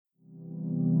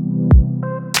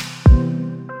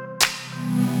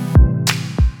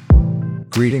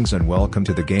Greetings and welcome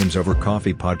to the Games Over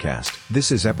Coffee podcast.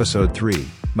 This is episode 3.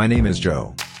 My name is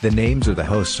Joe. The names of the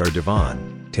hosts are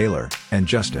DeVaughn, Taylor, and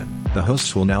Justin. The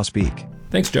hosts will now speak.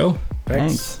 Thanks, Joe.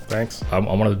 Thanks. I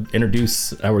want to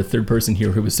introduce our third person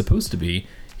here who was supposed to be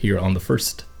here on the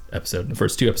first episode, the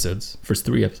first 2 episodes, first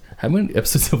 3 episodes. How many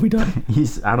episodes have we done?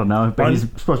 I don't know, but he's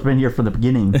supposed to be here from the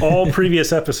beginning. All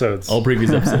previous episodes.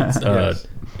 Yes.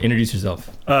 Introduce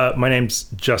yourself. My name's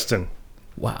Justin.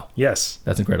 Wow. Yes.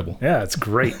 That's incredible. Yeah, it's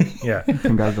great. Yeah.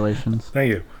 Congratulations. Thank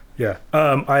you. Yeah.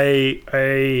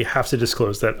 I have to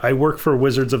disclose that I work for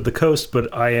Wizards of the Coast,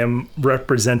 but I am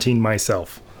representing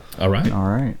myself. All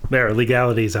right. There,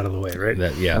 legality is out of the way, right?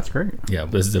 That's great. Yeah,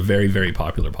 this is a very, very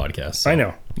popular podcast. So, I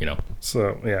know. You know.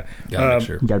 So, yeah. Gotta make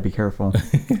sure. You gotta be careful.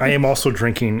 I am also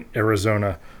drinking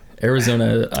Arizona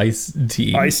iced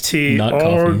tea. Iced tea, not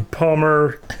Arnold coffee.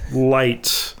 Palmer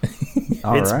Light.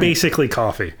 It's right. basically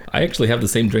coffee. I actually have the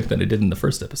same drink that I did in the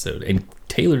first episode, and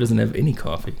Taylor doesn't have any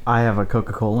coffee. I have a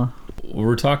Coca-Cola.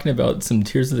 We're talking about some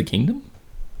Tears of the Kingdom?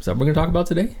 Is that what we're going to talk about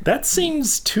today? That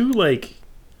seems too,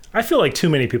 I feel like too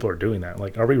many people are doing that.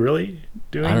 Like, are we really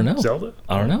doing I don't know. Zelda?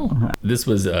 I don't know. This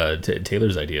was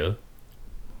Taylor's idea.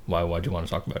 Why'd you want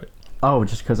to talk about it? Oh,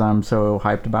 just because I'm so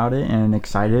hyped about it and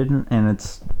excited, and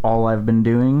it's all I've been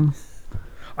doing.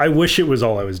 I wish it was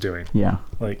all I was doing. Yeah.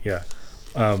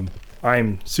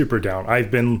 I'm super down. I've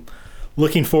been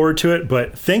looking forward to it,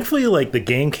 but thankfully, the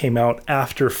game came out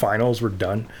after finals were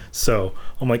done. So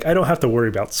I'm like, I don't have to worry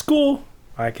about school.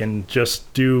 I can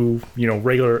just do,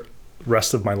 regular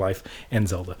rest of my life and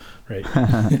Zelda, right?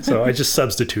 So I just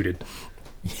substituted.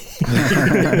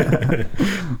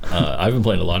 I've been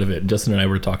playing a lot of it. Justin and I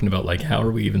were talking about how are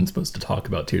we even supposed to talk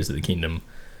about Tears of the Kingdom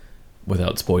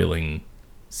without spoiling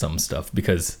some stuff,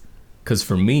 because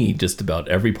for me just about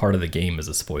every part of the game is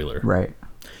a spoiler. Right.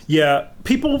 Yeah,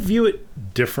 people view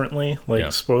it differently,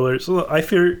 spoilers. So I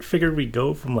figured we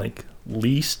go from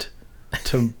least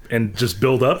to and just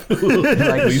build up.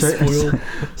 Certainly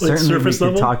surface we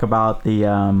level. could talk about the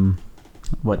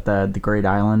the Great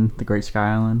Island, the Great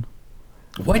Sky Island.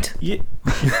 What? Yeah.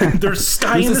 There's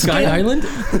sky in the Sky Island?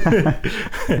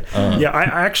 Yeah,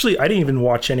 I didn't even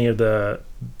watch any of the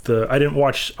I didn't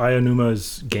watch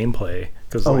Ionuma's gameplay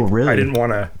because really? I didn't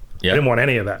want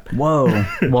any of that. Whoa.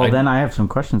 Well, then I have some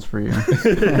questions for you.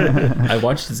 I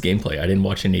watched his gameplay. I didn't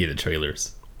watch any of the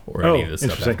trailers or any of the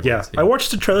stuff interesting. Yeah, afterwards. I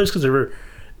watched the trailers because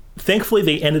thankfully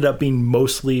they ended up being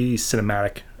mostly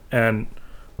cinematic, and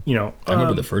I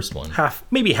remember the first one.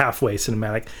 Maybe halfway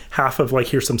cinematic, half of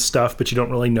here's some stuff, but you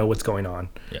don't really know what's going on.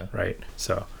 Yeah. Right.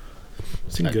 So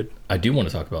seemed good. I do want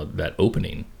to talk about that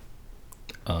opening,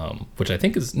 which I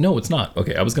think is it's not.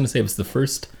 Okay, I was going to say it was the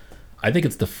first. I think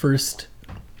it's the first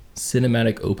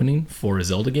cinematic opening for a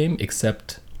Zelda game,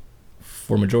 except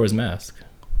for Majora's Mask.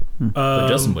 But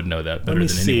Justin would know that better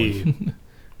than anyone.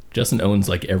 Justin owns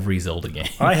every Zelda game.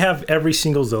 I have every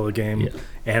single Zelda game,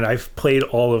 and I've played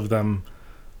all of them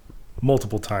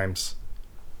multiple times.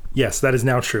 Yes, that is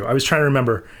now true. I was trying to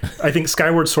remember. I think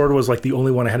Skyward Sword was the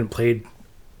only one I hadn't played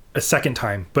a second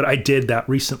time, but I did that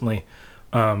recently.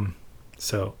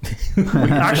 So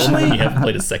actually, you haven't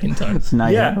played a second time.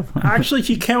 Actually, if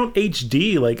you count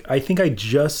HD, I think I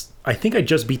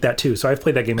just beat that too. So I've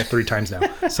played that game 3 times now.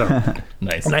 So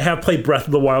Nice. And I have played Breath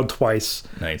of the Wild twice.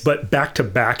 Nice. But back to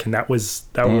back, and that was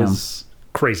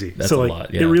crazy. That's a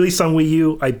lot. Yeah. It released on Wii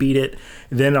U. I beat it.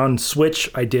 Then on Switch,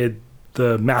 I did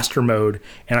the Master Mode,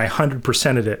 and I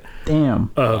 100%ed it.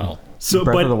 Damn. Wow. So,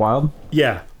 Breath of the Wild?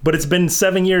 Yeah, but it's been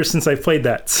 7 years since I've played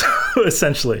that, so,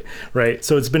 essentially, right?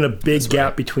 So it's been a big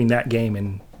gap between that game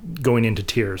and going into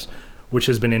Tears, which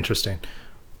has been interesting.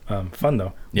 Fun,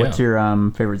 though. Yeah. What's your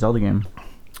favorite Zelda game?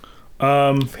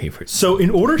 Favorite? So in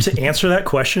order to answer that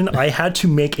question, I had to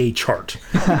make a chart.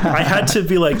 I had to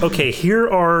be okay, here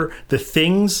are the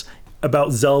things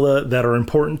about Zelda that are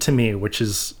important to me, which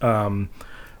is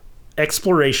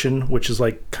exploration, which is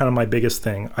kind of my biggest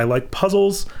thing. I like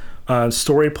puzzles.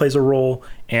 Story plays a role,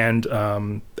 and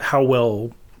how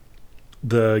well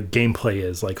the gameplay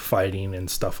is, fighting and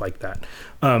stuff like that.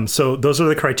 So those are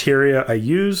the criteria I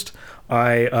used.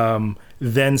 I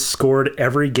then scored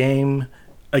every game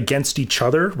against each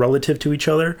other, relative to each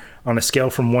other, on a scale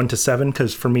from 1 to 7,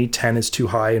 because for me 10 is too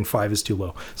high and 5 is too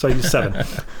low. So I use 7.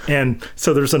 And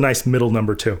so there's a nice middle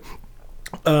number too.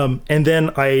 And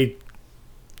then I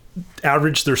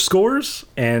averaged their scores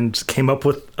and came up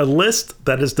with a list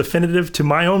that is definitive to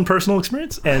my own personal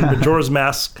experience, and Majora's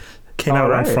Mask came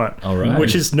out on front. All right.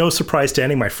 Which is no surprise to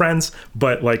any of my friends,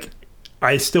 but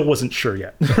I still wasn't sure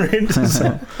yet. Right?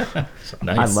 So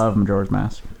Nice. I love Majora's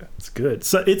Mask. it's good.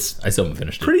 So I still haven't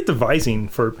finished it. pretty devising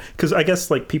because I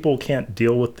guess people can't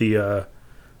deal with the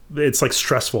it's like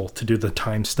stressful to do the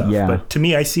time stuff. Yeah. But to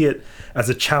me, I see it as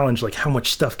a challenge. Like, how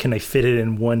much stuff can I fit it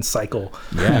in one cycle?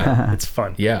 Yeah. It's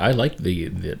fun. Yeah, I like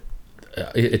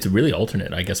it's really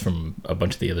alternate, I guess, from a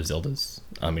bunch of the other Zeldas.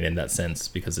 I mean, in that sense,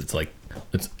 because it's like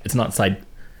it's not side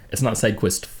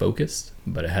quest focused,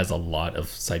 but it has a lot of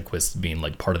side quests being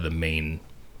like part of the main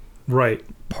Right.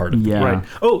 part of the Yeah. Right.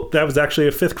 Oh, that was actually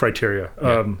a fifth criteria.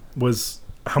 Yeah. Was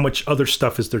how much other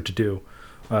stuff is there to do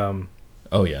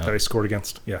Oh yeah. that I scored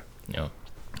against? Yeah. Yeah.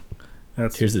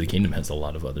 That's Tears of the Kingdom has a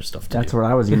lot of other stuff to That's do. what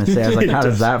I was gonna say. I was like, It how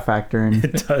does does. that factor in?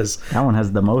 it does. That one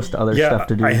has the most other stuff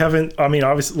to do. I haven't. I mean,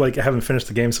 obviously, like I haven't finished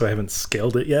the game, so I haven't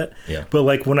scaled it yet. Yeah. But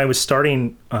like when I was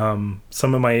starting, some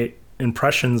of my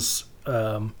impressions,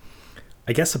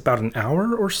 I guess about an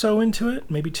hour or so into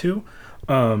it, maybe 2,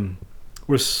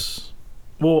 was,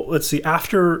 well, let's see.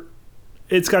 After,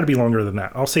 it's got to be longer than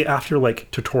that. I'll say after like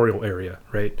tutorial area,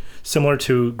 right? Similar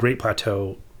to Great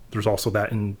Plateau. There's also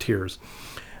that in Tears.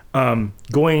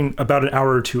 Going about an hour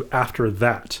or 2 after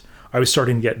that, I was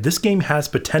starting to get, this game has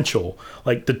potential.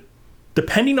 Like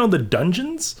depending on the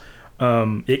dungeons,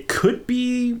 it could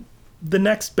be the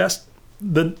next best.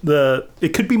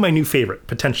 It could be my new favorite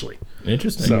potentially.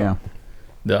 Interesting. So- Yeah.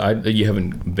 You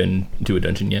haven't been to a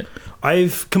dungeon yet?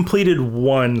 I've completed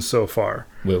 1 so far.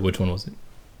 Which one was it?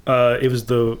 It was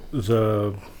the.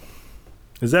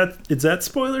 Is that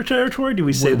spoiler territory? Do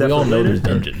we say that? We all for know later? there's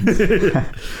dungeons.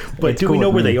 But It's do we cool know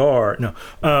with where me. they are?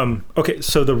 No. Okay,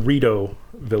 so the Rito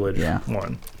Village Yeah.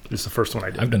 one is the first one I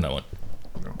did. I've done that one.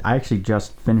 I actually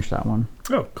just finished that one.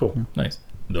 Oh, cool. Nice.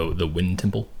 The Wind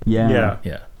Temple. Yeah. Yeah,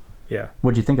 Yeah. yeah.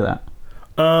 What'd you think of that?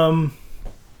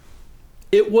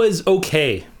 It was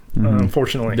okay,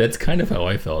 unfortunately. That's kind of how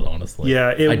I felt, honestly. Yeah,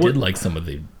 I did like some of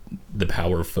the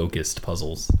power focused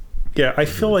puzzles. Yeah, I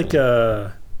feel like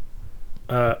well,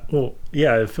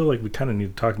 yeah, I feel like we kind of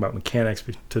need to talk about mechanics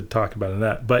to talk about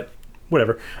that, but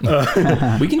whatever.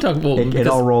 We can talk. Well, It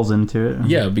all rolls into it.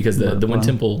 yeah, because the Wind fun.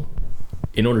 Temple,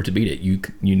 in order to beat it, you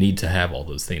need to have all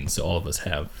those things. So all of us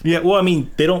have. Yeah, well, I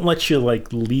mean, they don't let you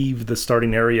like leave the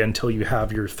starting area until you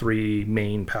have your 3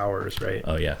 main powers, right?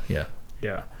 Oh yeah, yeah.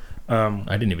 Yeah. I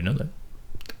didn't even know that.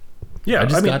 Yeah, I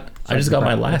just got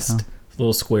my surprised, last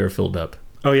little square filled up.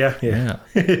 Oh yeah, yeah.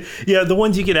 Yeah. Yeah, the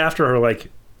ones you get after are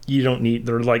like you don't need,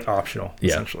 they're like optional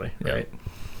Yeah. essentially, Yeah.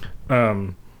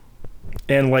 right?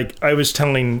 And like I was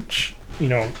telling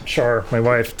Shar, my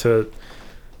wife, to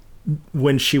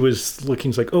when she was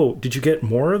looking, she's like, "Oh, did you get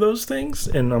more of those things?"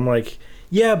 And I'm like,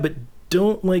 "Yeah, but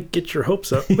don't like get your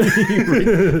hopes up."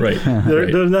 Right.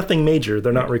 They're nothing major.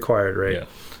 They're not required, right?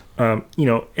 Yeah.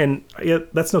 And yeah,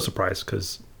 that's no surprise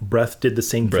because Breath did the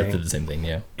same Breath thing. did the same thing.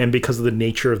 Yeah. And because of the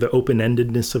nature of the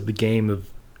open-endedness of the game, of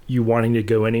you wanting to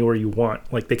go anywhere you want,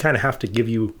 like they kind of have to give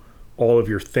you all of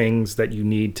your things that you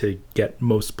need to get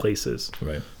most places.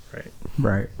 Right. Right.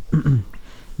 Right.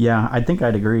 Yeah, I think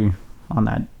I'd agree on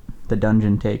that. The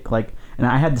dungeon take, like, and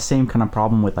I had the same kind of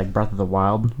problem with like Breath of the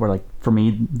Wild, where like for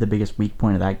me the biggest weak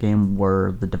point of that game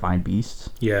were the divine beasts.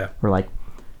 Yeah. Where like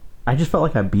I just felt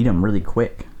like I beat them really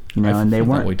quick, and they felt that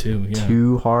weren't way too, yeah.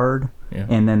 too hard, Yeah.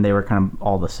 and then they were kind of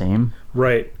all the same.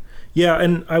 Right. Yeah,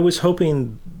 and I was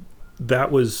hoping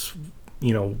that was,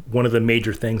 one of the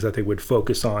major things that they would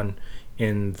focus on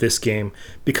in this game,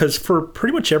 because for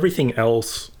pretty much everything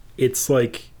else, it's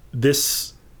like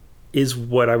this is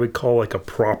what I would call like a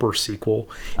proper sequel.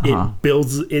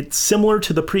 It's similar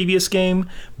to the previous game,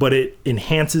 but it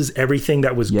enhances everything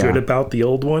that was good about the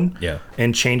old one. Yeah.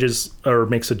 And changes or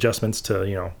makes adjustments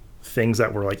to, things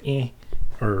that were like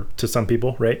or to some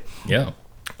people, right? Yeah.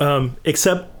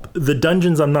 Except the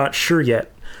dungeons, I'm not sure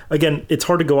yet. Again, it's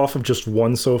hard to go off of just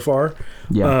one so far.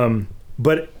 Yeah.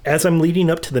 But as I'm leading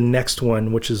up to the next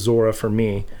one, which is Zora for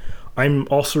me, I'm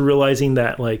also realizing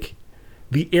that like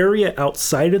the area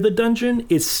outside of the dungeon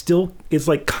is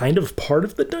like kind of part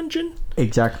of the dungeon.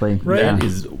 Exactly. Right. That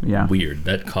is Yeah. weird.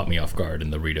 That caught me off guard in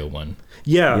the Rito one.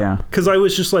 Yeah. Yeah. Because I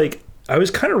was just like, I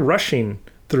was kind of rushing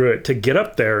through it to get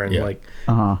up there and Yeah. like,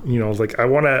 Uh-huh. like I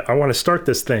want to start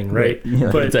this thing, right? Yeah.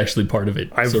 But It's actually part of it,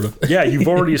 sort of. yeah, you've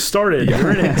already started.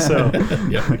 You're in it, so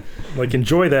Yeah. like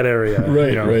enjoy that area. Right,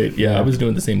 you know? right. Yeah, I was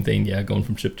doing the same thing. Yeah, going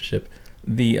from ship to ship.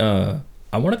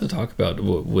 I wanted to talk about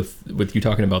with you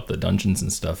talking about the dungeons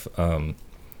and stuff.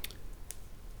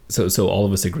 So all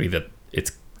of us agree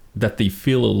that they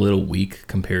feel a little weak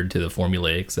compared to the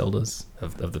formulaic Zeldas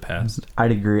of the past.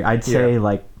 I'd agree. I'd say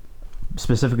like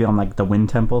specifically on like the Wind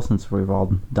Temple, since we've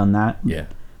all done that. Yeah.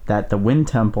 That the Wind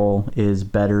Temple is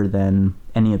better than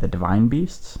any of the divine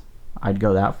beasts. I'd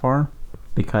go that far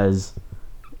because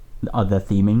of the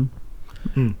theming.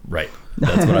 Right.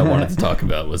 That's what I wanted to talk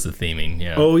about was the theming.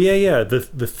 Yeah. Oh yeah. The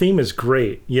theme is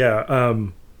great. Yeah.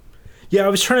 Yeah, I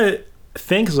was trying to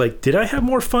think, like, did I have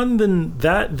more fun than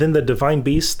the Divine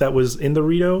Beast that was in the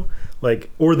Rito? Like,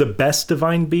 or the best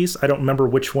Divine Beast? I don't remember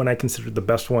which one I considered the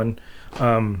best one.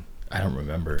 I don't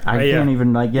remember. I can't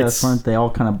even like. Yeah, that's one. They all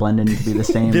kind of blend in to be the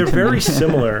same. They're very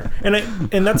similar, and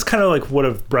that's kind of like what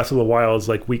of Breath of the Wild's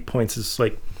like weak points is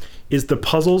the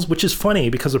puzzles, which is funny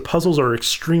because the puzzles are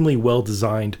extremely well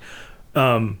designed,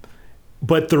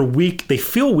 but they're weak. They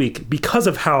feel weak because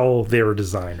of how they were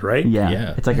designed, right?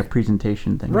 Yeah, it's like a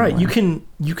presentation thing, right? You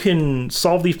can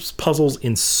solve these puzzles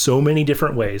in so many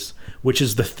different ways, which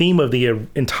is the theme of the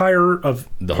entire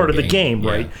part of the game,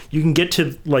 right? You can get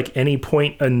to like any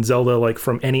point in Zelda, like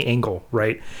from any angle,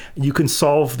 right? You can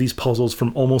solve these puzzles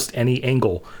from almost any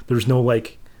angle. There's no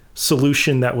like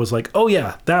solution that was like, oh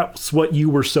yeah, that's what you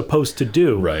were supposed to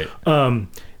do, right?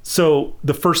 So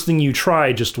the first thing you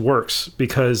try just works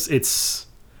because it's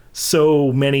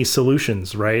so many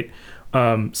solutions, right?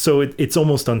 So it's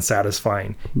almost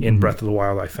unsatisfying in Breath of the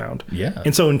Wild, I found. Yeah.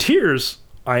 And so in Tears,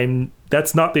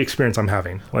 that's not the experience I'm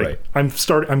having. Like I'm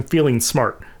feeling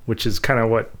smart, which is kind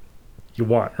of what you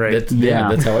want, right?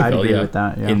 That's how I felt. agree with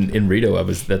that, In Rito,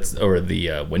 or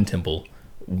the Wind Temple,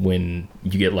 when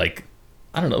you get like,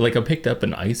 I don't know, like I picked up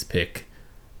an ice pick,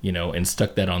 and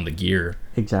stuck that on the gear.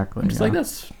 Exactly. I'm just like,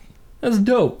 that's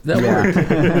dope. That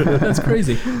worked. That's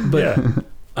crazy. But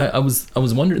I was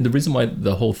wondering, the reason why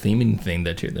the whole theming thing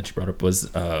that you brought up was,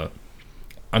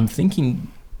 I'm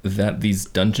thinking that these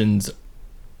dungeons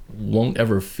won't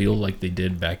ever feel like they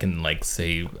did back in like,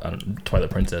 say, Twilight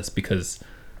Princess, because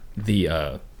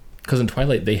in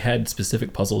Twilight they had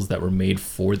specific puzzles that were made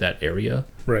for that area.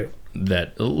 Right.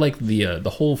 That like the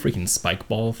whole freaking spike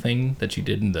ball thing that you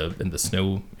did in the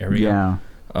snow area.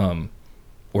 Yeah.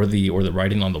 Or the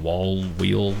writing on the wall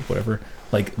wheel, whatever.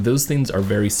 Like those things are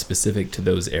very specific to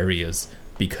those areas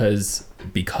because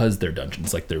they're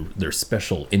dungeons. Like they're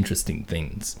special, interesting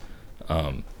things.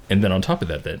 And then on top of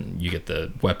that, then you get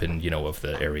the weapon, of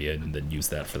the area, and then use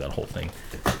that for that whole thing.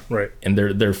 Right. And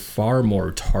they're far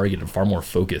more targeted, far more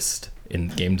focused in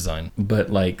game design. But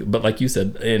like you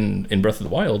said, in Breath of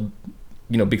the Wild,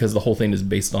 because the whole thing is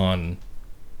based on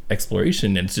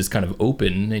exploration and it's just kind of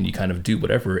open and you kind of do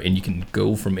whatever and you can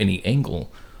go from any angle.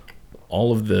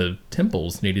 All of the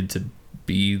temples needed to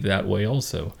be that way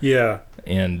also. Yeah.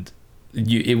 And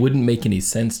it wouldn't make any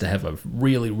sense to have a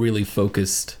really, really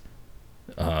focused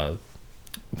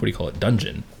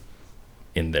dungeon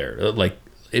in there. Like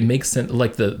it makes sense.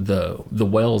 Like the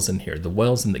wells in here, the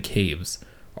wells in the caves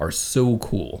are so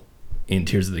cool in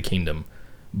Tears of the Kingdom,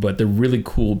 but they're really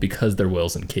cool because they're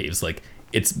wells and caves. Like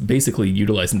it's basically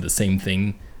utilizing the same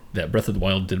thing that Breath of the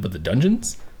Wild did with the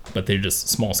dungeons, but they're just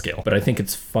small scale. But I think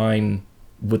it's fine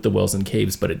with the wells and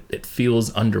caves, but it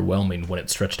feels underwhelming when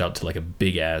it's stretched out to like a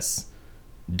big ass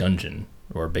dungeon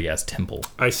or a big ass temple.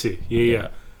 I see. Yeah.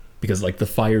 Because like the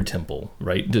fire temple,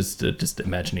 right? Just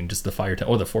imagining just the fire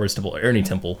temple or the forest temple or any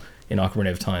temple in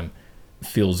Ocarina of Time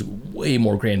feels way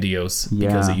more grandiose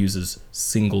because it uses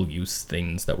single use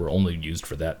things that were only used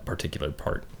for that particular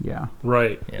part. Yeah.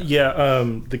 Right. Yeah.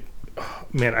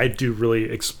 Man, I do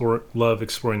really love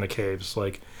exploring the caves.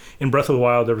 Like in Breath of the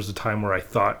Wild, there was a time where I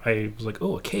thought I was like,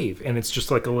 oh, a cave, and it's just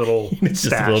like a little it's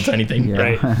just a little tiny thing,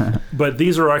 right? But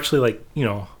these are actually like,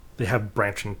 they have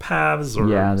branching paths,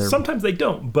 or sometimes they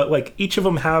don't, but like each of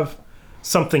them have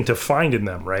something to find in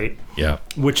them, right? Yeah.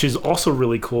 Which is also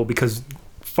really cool because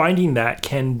finding that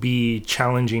can be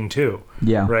challenging too.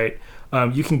 Yeah. Right.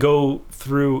 You can go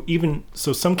through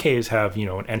some caves have,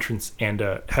 an entrance and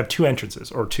have two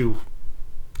entrances or two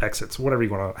exits, however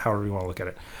you want to look at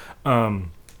it.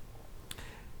 And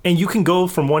you can go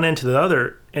from one end to the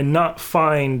other and not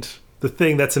find the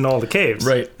thing that's in all the caves.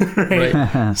 Right.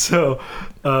 Right. So,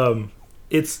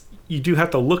 you do have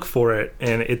to look for it,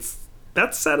 and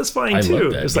that's satisfying too.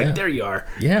 Love that. It's like, there you are.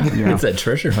 Yeah. It's that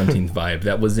treasure hunting vibe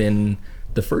that was in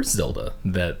the first Zelda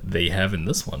that they have in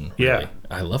this one. Really. Yeah.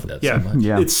 I love that so much.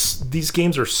 Yeah. These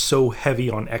games are so heavy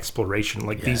on exploration.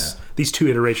 Like these two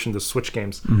iterations of Switch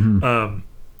games,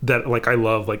 that like I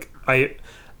love. Like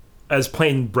as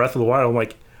playing Breath of the Wild, I'm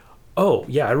like, oh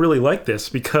yeah, I really like this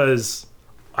because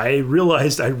I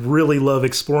realized I really love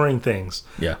exploring things.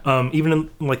 Yeah. Even in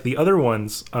like the other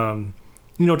ones,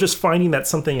 just finding that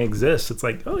something exists. It's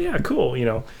like, oh yeah, cool.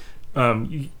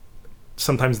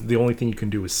 Sometimes the only thing you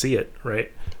can do is see it,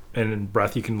 right? And in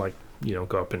Breath, you can like,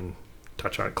 go up and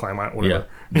touch on it, climb on it, whatever.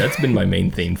 Yeah, that's been my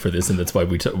main thing for this, and that's why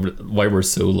why we're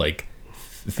so like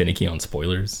finicky on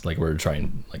spoilers. Like we're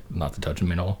trying like not to touch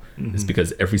them at all. Is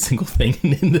because every single thing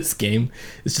in this game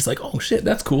is just like, oh shit,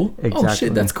 that's cool. Exactly. Oh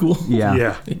shit, that's cool.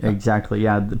 Yeah. Exactly.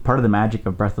 Yeah. Part of the magic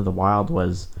of Breath of the Wild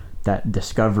was that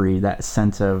discovery, that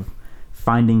sense of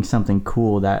finding something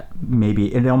cool that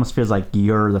maybe it almost feels like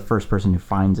you're the first person who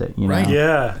finds it, you know? Right.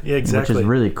 Yeah, exactly. Which is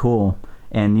really cool.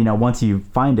 And once you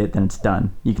find it, then it's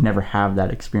done. You can never have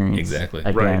that experience Exactly.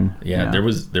 again. Yeah, there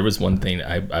was one thing,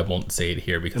 I won't say it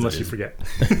here because Unless you forget.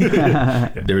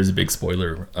 there is a big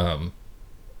spoiler.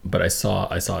 But I saw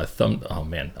a thumb. Oh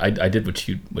man, I did what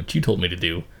you told me to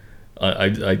do. I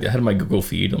had my Google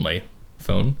feed on my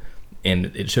phone, and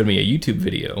it showed me a YouTube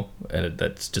video, and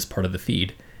that's just part of the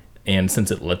feed. And since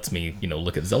it lets me,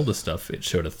 look at Zelda stuff, it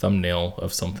showed a thumbnail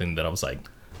of something that I was like,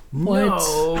 what?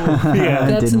 No. Yeah.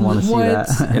 I didn't want to see that.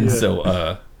 And so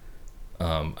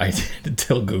I did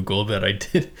tell Google that I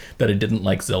didn't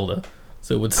like Zelda,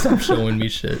 so it would stop showing me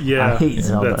shit. Yeah, I hate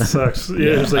Zelda. that sucks.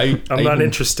 Yeah, it's like, I'm not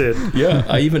interested. Yeah,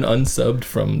 I even unsubbed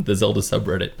from the Zelda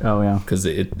subreddit. Oh yeah. Because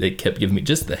it kept giving me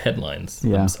just the headlines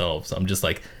Yeah. themselves. I'm just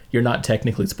like, you're not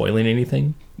technically spoiling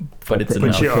anything, but it's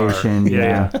enough. you are. Notification,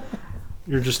 Yeah.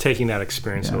 You're just taking that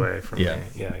experience Yeah. away from Yeah. me.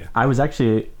 Yeah. I was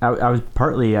actually I was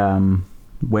partly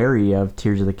wary of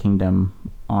Tears of the Kingdom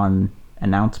on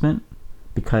announcement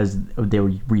because they were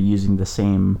reusing the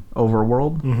same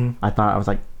overworld. Mm-hmm. I was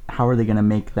like, how are they going to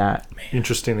make that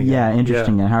Interesting again. Yeah,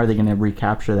 interesting. And how are they going to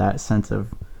recapture that sense of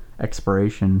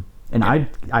exploration? And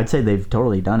I'd say they've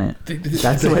totally done it.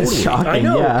 That's what's shocking. I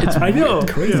know. Yeah. I know.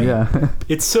 crazy. Yeah.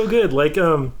 It's so good. Like,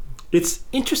 it's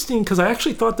interesting because I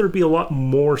actually thought there'd be a lot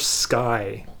more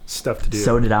sky stuff to do.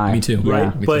 So did I. Me too. Right,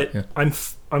 Yeah, me but too, yeah.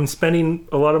 I'm spending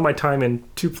a lot of my time in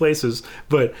two places.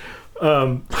 But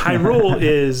Hyrule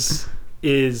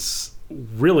is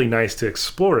really nice to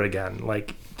explore again.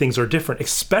 Like, things are different,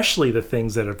 especially the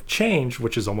things that have changed,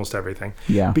 which is almost everything.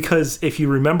 Yeah. Because if you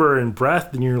remember in Breath,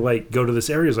 then you're like, go to this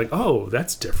area, it's like, oh,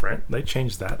 that's different. They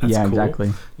changed that. That's Yeah, cool.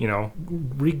 exactly.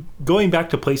 Going back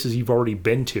to places you've already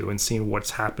been to and seeing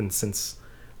what's happened since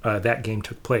that game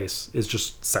took place is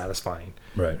just satisfying.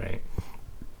 Right.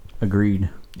 Agreed.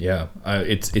 Yeah,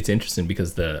 it's interesting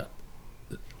because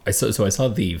I saw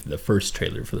the first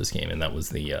trailer for this game, and that was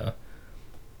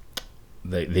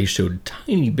they showed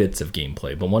tiny bits of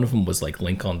gameplay, but one of them was like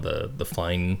Link on the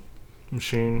flying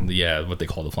Machine. what they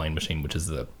call the flying machine, which is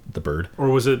the bird. Or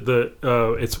was it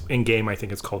it's in game, I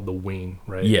think it's called the wing,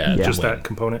 right? Yeah, the Just wing. that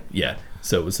component. Yeah.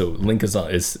 So Link is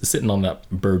sitting on that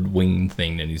bird wing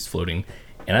thing, and he's floating.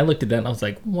 And I looked at that and I was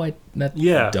like, "What? That's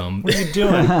dumb." What are you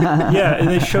doing? Yeah, and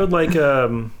they showed like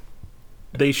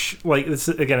it's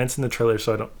in the trailer,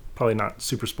 so I don't probably not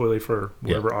super spoily for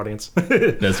whatever audience.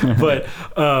 That's But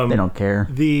They don't care.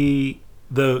 the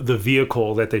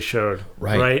vehicle that they showed,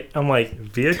 Right. right? I'm like,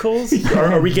 vehicles?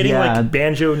 Are we getting Yeah. like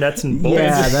banjo nuts and bolts?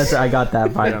 Yeah, I got that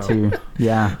vibe Yeah. too.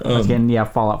 Yeah, I was getting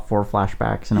Fallout 4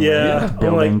 flashbacks and Yeah, I'm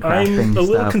building, like, I'm crafting a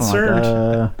little stuff. concerned.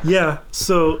 I'm like, Yeah,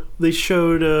 so they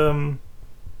showed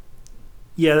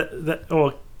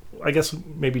I guess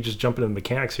maybe just jumping into the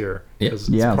mechanics here because it's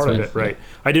Yeah, part of that's it, fine. right?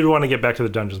 I did want to get back to the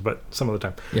dungeons, but some of the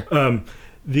time. Yeah.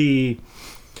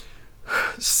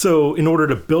 So in order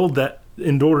to build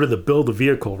the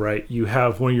vehicle, right, you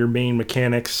have one of your main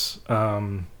mechanics,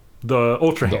 the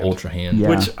Ultra the Hand. Ultra Hand. Yeah.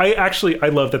 Which I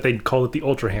love that they call it the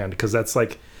Ultra Hand because that's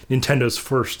like Nintendo's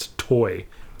first toy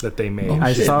that they made.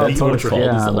 I Shit, saw that's a what it's post called, is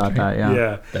about Ultra that. Hand. Yeah.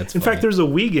 Yeah. That's in funny. fact, there's a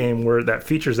Wii game where that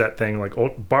features that thing, like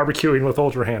barbecuing with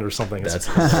Ultra Hand or something. It's That's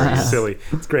pretty hilarious. silly.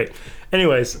 It's great.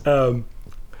 Anyways,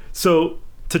 so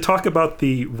to talk about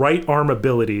the right arm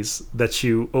abilities that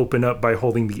you open up by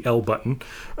holding the L button,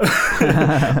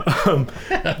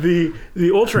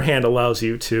 the Ultra Hand allows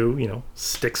you to,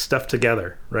 stick stuff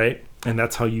together, right? And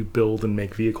that's how you build and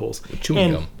make vehicles. Chewing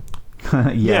And- gum.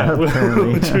 Yeah,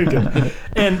 apparently. which we got.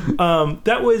 And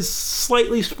that was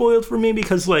slightly spoiled for me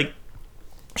because, like,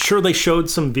 sure, they showed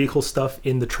some vehicle stuff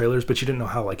in the trailers, but you didn't know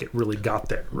how it really got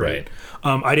there, right?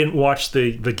 I didn't watch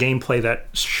the gameplay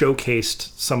that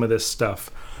showcased some of this stuff,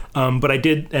 but I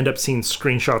did end up seeing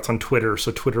screenshots on Twitter.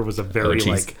 So Twitter was a very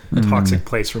toxic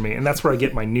place for me, and that's where I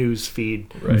get my news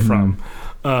feed from.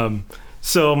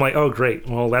 So I'm like, oh great,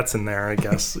 well that's in there, I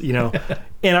guess,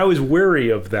 And I was wary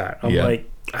of that. I'm like,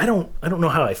 I don't know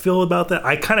how I feel about that.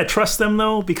 I kind of trust them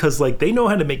though because they know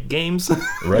how to make games.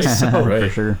 Right. For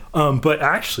sure. But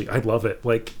actually, I love it.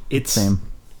 Like it's Same.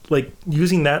 like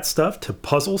using that stuff to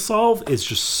puzzle solve is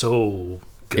just so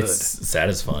good. It's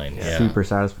satisfying. Yeah. Super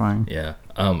satisfying. Yeah.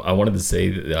 I wanted to say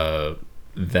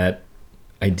that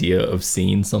idea of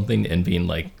seeing something and being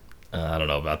like, I don't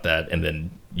know about that, and then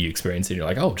you experience it and you're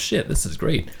like, oh shit, this is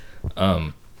great.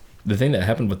 The thing that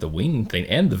happened with the wing thing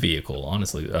and the vehicle,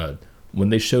 honestly, when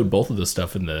they showed both of the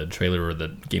stuff in the trailer or the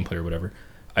gameplay or whatever,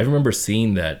 I remember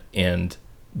seeing that, and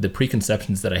the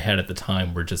preconceptions that I had at the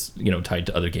time were just, tied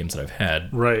to other games that I've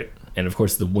had. Right. And of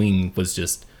course the wing was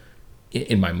just,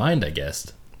 in my mind, I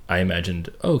guess, I imagined,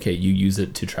 okay, you use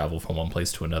it to travel from one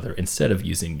place to another instead of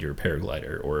using your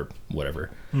paraglider or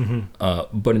whatever.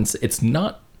 But it's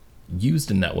not used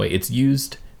in that way. It's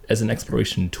used as an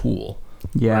exploration tool.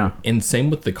 Yeah. And same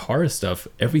with the car stuff.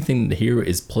 Everything here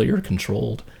is player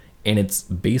controlled, and it's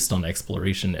based on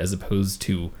exploration as opposed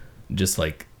to just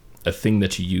like a thing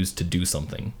that you use to do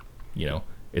something. You know,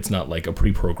 it's not like a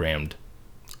pre-programmed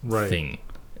thing.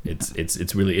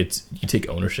 It's really you take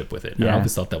ownership with it. And I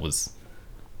always thought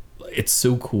it's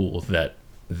so cool that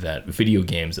video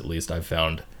games, at least I've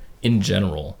found in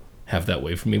general, have that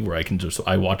way for me where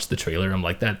I watch the trailer, I'm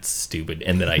like, that's stupid,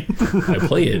 and then I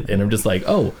play it and I'm just like,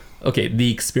 oh, okay,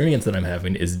 the experience that I'm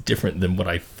having is different than what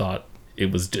I thought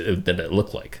it was that it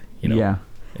looked like, you know. Yeah.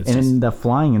 In the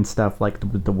flying and stuff, like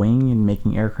the wing and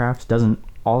making aircrafts doesn't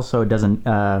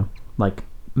like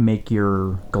make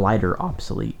your glider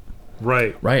obsolete.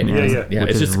 Right. Yeah.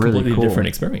 It's just a really completely cool. different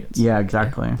experience. Yeah,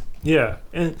 exactly. Yeah,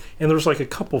 and there's like a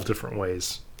couple of different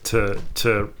ways to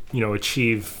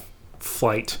achieve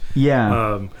flight.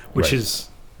 Yeah. Which is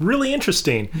really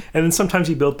interesting. And then sometimes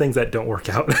you build things that don't work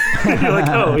out. You're like,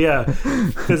 oh yeah,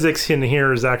 physics in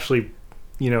here is actually,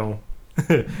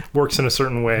 works in a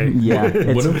certain way. Yeah,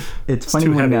 it's funny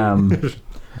when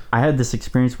I had this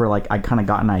experience where like I kind of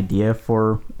got an idea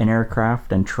for an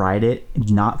aircraft and tried it,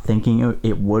 not thinking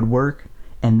it would work,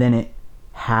 and then it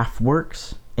half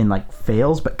works and like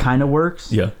fails but kind of works.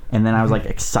 Yeah. And then I was like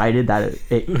excited that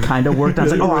it kind of worked. I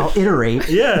was like, oh, I'll iterate.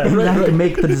 Yeah, and then I can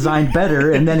make the design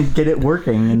better and then get it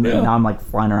working. And now I'm like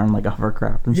flying around like a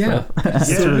hovercraft and stuff.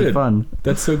 It's really fun.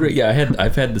 That's so great. Yeah,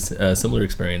 I've had this similar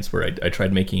experience where I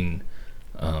tried making.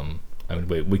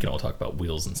 We can all talk about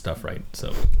wheels and stuff, right?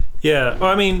 So. Yeah, well,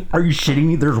 I mean, are you shitting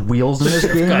me? There's wheels in this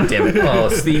game? God damn it! Oh,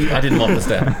 see, I didn't want this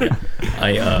to happen.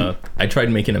 I tried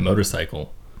making a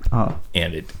motorcycle,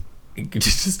 and it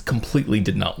just completely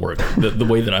did not work the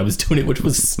way that I was doing it, which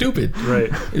was stupid.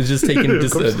 Right. It's just taking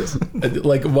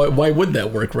like why would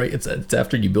that work, right? It's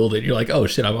after you build it, you're like, oh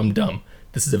shit, I'm dumb.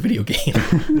 This is a video game.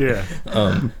 Yeah.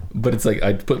 But it's like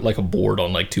I put like a board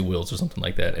on like two wheels or something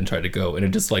like that and tried to go, and it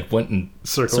just like went in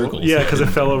circles. Yeah, because it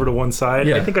fell over to one side.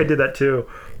 Yeah. I think I did that too.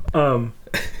 I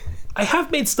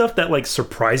have made stuff that like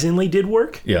surprisingly did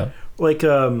work. Yeah. Like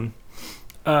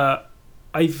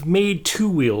I've made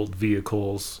two-wheeled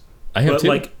vehicles. I have but too.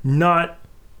 Like not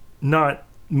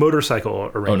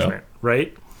motorcycle arrangement,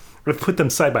 right? I've put them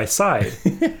side by side,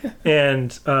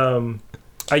 and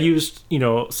I used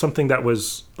something that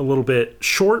was a little bit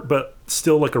short but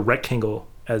still like a rectangle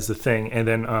as the thing, and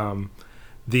then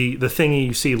the thingy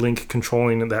you see Link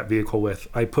controlling that vehicle with,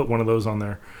 I put one of those on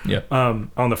there. Yeah.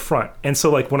 On the front, and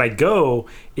so like when I go,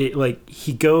 it like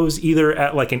he goes either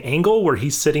at like an angle where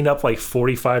he's sitting up like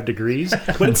 45 degrees,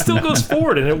 but it still goes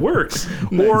forward and it works,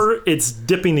 or it's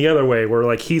dipping the other way where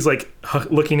like he's like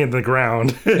looking in the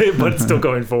ground, but it's still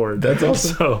going forward. That's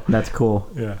awesome. So That's cool.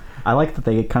 yeah. I like that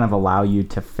they kind of allow you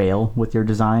to fail with your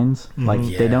designs. Like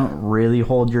they don't really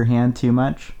hold your hand too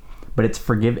much, but it's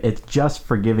just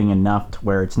forgiving enough to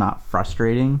where it's not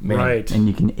frustrating. Man. Right. And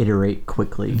you can iterate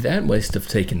quickly. That must have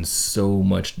taken so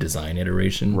much design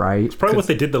iteration. Right. It's probably what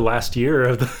they did the last year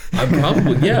of the I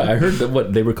heard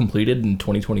that they were completed in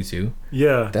 2022.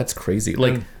 Yeah. That's crazy.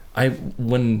 Like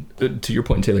to your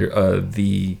point, Taylor,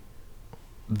 the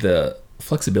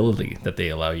flexibility that they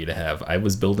allow you to have. I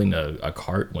was building a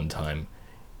cart one time,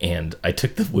 and I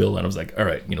took the wheel and I was like, all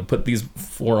right, put these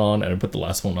 4 on, and I put the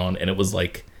last one on, and it was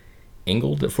like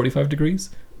angled at 45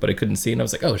 degrees, but I couldn't see, and I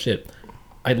was like, oh shit,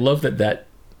 I love that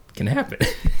can happen.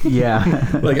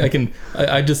 Yeah. Like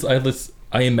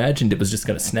I imagined it was just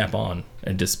gonna snap on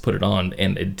and just put it on,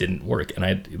 and it didn't work,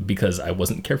 and because I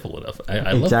wasn't careful enough.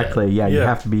 I love that. Yeah, you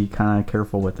have to be kind of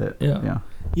careful with it.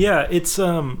 Yeah, it's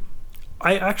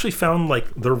I actually found like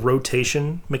the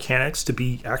rotation mechanics to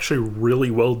be actually really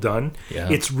well done. Yeah.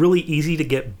 It's really easy to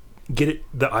get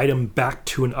the item back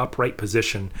to an upright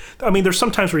position. I mean, there's some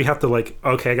times where you have to like,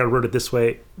 okay, I got to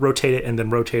rotate it, and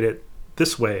then rotate it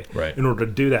this way in order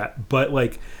to do that. But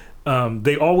like,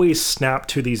 they always snap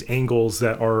to these angles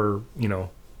that are,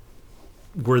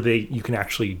 where you can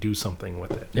actually do something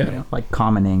with it. Yeah. Like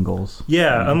common angles.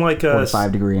 Yeah, unlike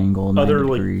 45-degree angle,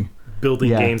 90-degree. Like building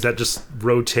games that just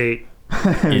rotate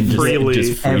freely.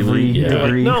 Just every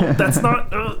degree. Like, no, that's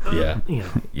not.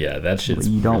 Yeah, that shit's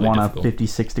you don't really want difficult. a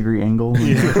 56-degree angle.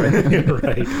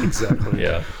 Right, exactly.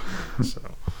 Yeah.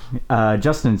 So.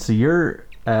 Justin, so you're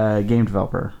a game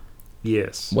developer.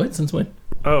 Yes. What? Since when?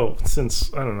 Oh,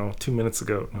 since, I don't know, 2 minutes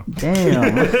ago. No.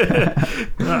 Damn.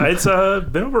 It's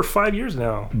been over 5 years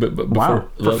now. But Wow.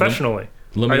 Professionally.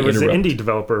 Let me I was an interrupt. indie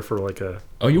developer for like a...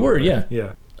 Oh, you were? Yeah.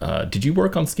 Yeah. Did you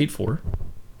work on Skate 4?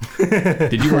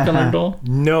 Did you work on it at all?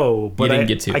 No, but didn't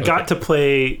get to. I got to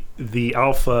play the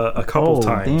alpha a couple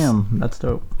times. Damn, that's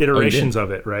dope. Iterations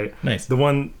of it, right? Nice. The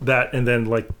one that, and then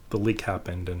like the leak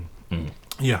happened, and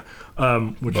yeah,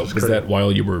 which But was was that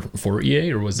while you were for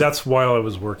EA, or was that's while I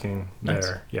was working Nice.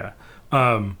 there? Yeah,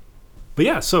 but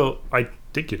yeah, so I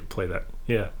did get to play that.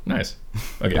 Yeah, nice?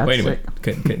 Okay, That's well, anyway,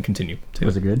 sick. continue.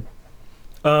 Was it good?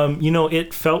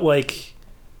 it felt like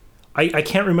I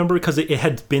can't remember because it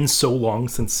had been so long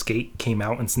since Skate came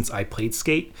out and since I played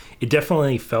Skate. It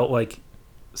definitely felt like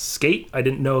Skate. I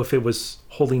didn't know if it was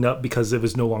holding up because it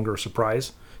was no longer a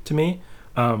surprise to me.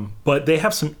 But they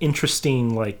have some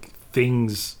interesting like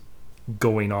things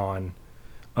going on.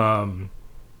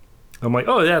 I'm like,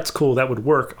 oh, that's cool. That would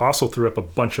work. Also threw up a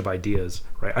bunch of ideas,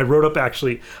 right? I wrote up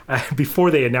before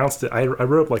they announced it, I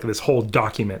wrote up like this whole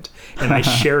document and I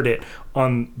shared it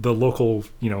on the local,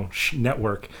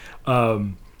 network.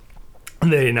 And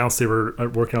they announced they were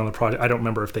working on the project. I don't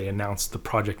remember if they announced the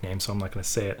project name, so I'm not going to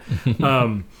say it.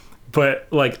 But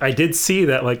like, I did see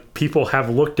that like people have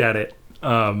looked at it.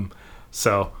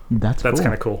 So that's cool.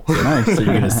 kind of cool. Nice. So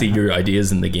you're gonna see your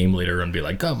ideas in the game later and be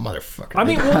like, "Oh, motherfucker!" I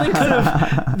mean,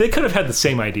 well, they could have had the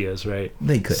same ideas, right?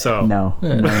 They could. So No,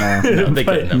 they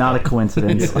could. not a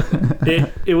coincidence.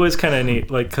 it was kind of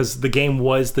neat, like because the game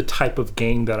was the type of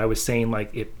game that I was saying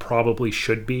like it probably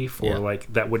should be for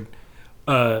like that would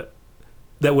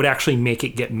actually make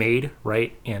it get made,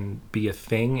 right, and be a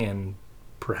thing and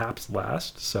perhaps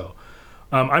last. So.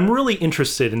 I'm really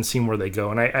interested in seeing where they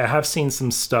go, and I have seen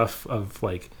some stuff of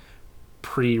like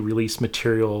pre-release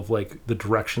material of like the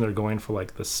direction they're going for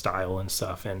like the style and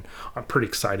stuff, and I'm pretty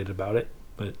excited about it.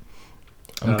 But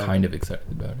I'm kind of excited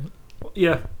about it.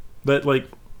 Yeah, but like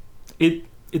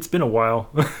it's been a while,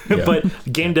 but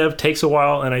game dev takes a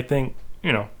while, and I think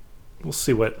we'll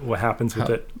see what happens with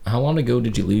it. How long ago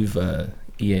did you leave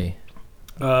EA?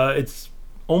 It's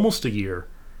almost a year.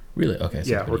 Really? Okay.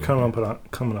 So yeah, we're coming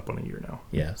up on a year now.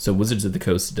 Yeah. So Wizards of the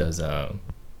Coast does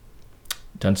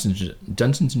Dungeons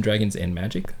and Dragons and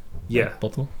Magic. Yeah.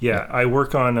 Both of them? Yeah, I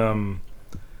work on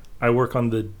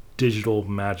the digital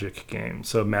Magic game,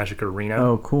 so Magic Arena.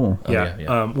 Oh, cool.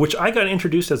 Yeah. Which I got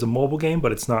introduced as a mobile game,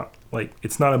 but it's not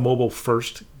a mobile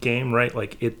first game, right?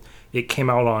 Like it came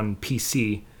out on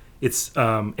PC. It's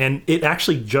and it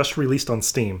actually just released on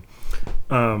Steam.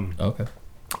 Okay.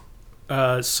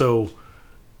 So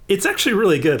it's actually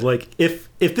really good. Like if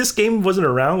this game wasn't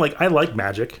around, like I like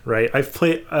Magic, right? I've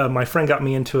played. My friend got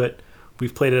me into it.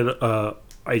 We've played it.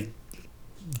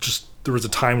 There was a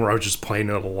time where I was just playing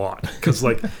it a lot because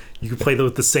like you could play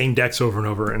with the same decks over and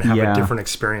over and have a different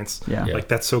experience. Yeah. Like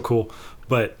that's so cool.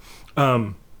 But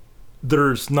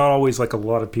there's not always like a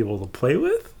lot of people to play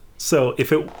with. So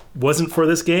if it wasn't for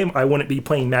this game, I wouldn't be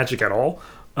playing Magic at all.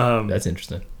 That's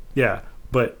interesting. Yeah,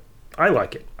 but I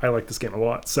like it. I like this game a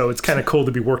lot. So it's kind of cool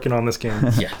to be working on this game.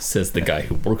 Yeah, says the guy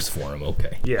who works for him.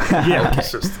 Okay. Yeah. Okay.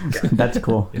 It's just, yeah. That's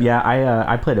cool. Yeah,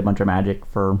 I played a bunch of Magic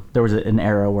there was an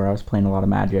era where I was playing a lot of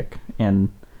Magic,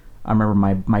 and I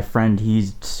remember my friend,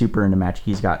 he's super into Magic.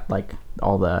 He's got like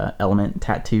all the element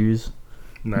tattoos.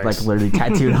 Nice. Like literally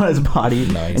tattooed on his body.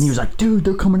 Nice. And he was like, dude,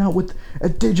 they're coming out with a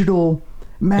digital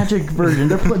Magic version.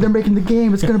 They're making the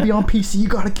game. It's gonna be on PC. You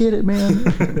gotta get it,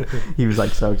 man. He was like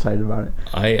so excited about it.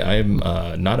 I'm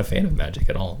not a fan of Magic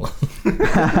at all.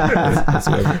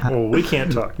 Whatsoever. Well, we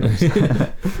can't talk.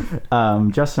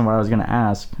 Justin, what I was gonna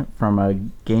ask from a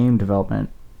game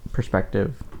development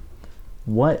perspective,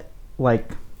 what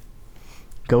like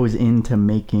goes into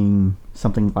making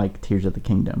something like Tears of the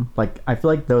Kingdom? Like I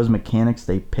feel like those mechanics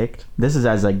they picked. This is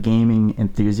as a gaming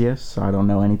enthusiast, so I don't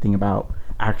know anything about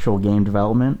actual game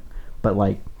development, but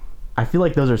like I feel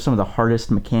like those are some of the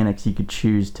hardest mechanics you could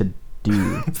choose to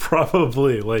do.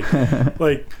 Probably like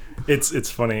it's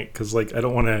funny because like I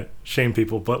don't want to shame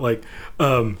people, but like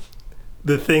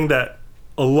the thing that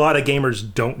a lot of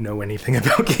gamers don't know anything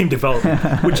about game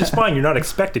development, which is fine. You're not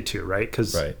expected to, right?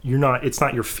 Because you're not. It's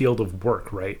not your field of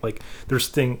work, right? Like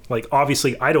there's like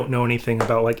obviously I don't know anything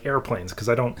about like airplanes because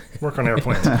I don't work on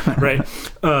airplanes, right?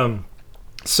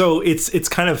 So it's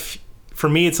kind of. For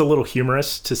me, it's a little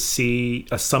humorous to see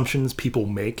assumptions people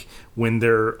make when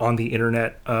they're on the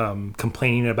internet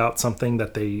complaining about something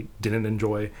that they didn't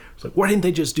enjoy. It's like, why didn't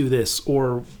they just do this?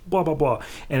 Or blah, blah, blah.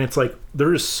 And it's like,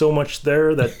 there is so much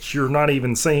there that you're not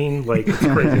even saying. Like, it's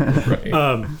crazy.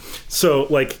 Right. So,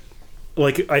 like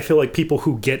I feel like people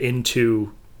who get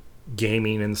into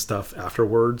gaming and stuff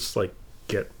afterwards, like,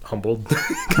 get humbled.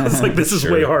 Because, like, this is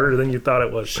way harder than you thought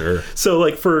it was. Sure. So,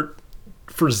 like, for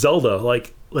Zelda,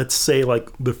 like, let's say like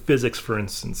the physics, for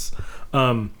instance,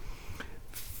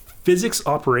 physics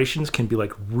operations can be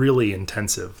like really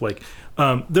intensive. Like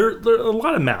there are a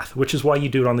lot of math, which is why you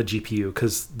do it on the GPU,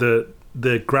 because the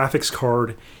graphics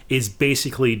card is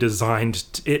basically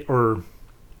designed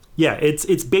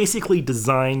it's basically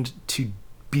designed to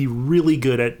be really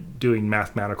good at doing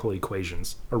mathematical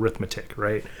equations, arithmetic,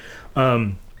 right?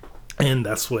 And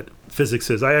that's what physics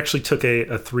is. I actually took a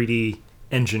 3D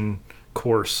engine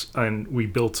course, and we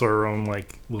built our own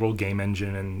like little game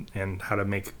engine and how to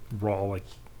make raw like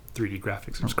 3D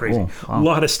graphics. It was crazy. Cool. Wow. A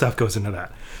lot of stuff goes into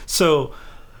that. So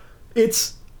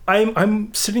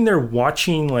I'm sitting there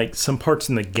watching like some parts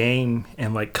in the game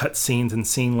and like cut scenes and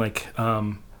seeing like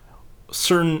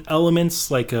certain elements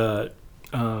like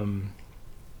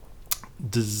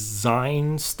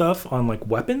design stuff on like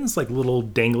weapons, like little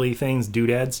dangly things,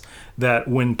 doodads, that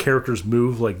when characters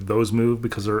move, like those move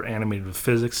because they're animated with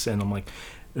physics. And I'm like,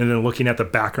 and then looking at the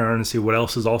background and see what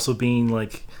else is also being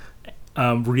like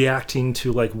reacting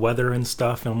to like weather and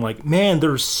stuff. And I'm like, man,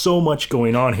 there's so much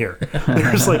going on here.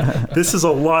 There's like, this is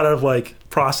a lot of like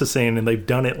processing, and they've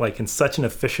done it like in such an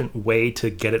efficient way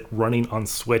to get it running on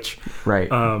Switch,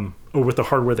 Right. or with the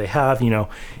hardware they have. You know,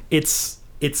 it's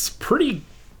pretty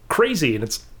crazy,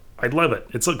 and I love it.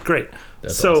 It's great.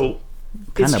 That's so awesome.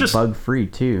 it's Kind of just bug free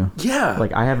too. yeah.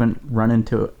 Like I haven't run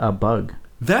into a bug.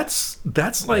 That's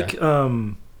like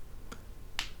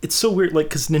it's so weird, like,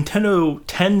 because Nintendo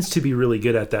tends to be really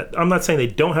good at that. I'm not saying they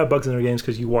don't have bugs in their games,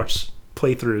 because you watch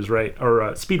playthroughs, right,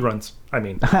 or speed runs, I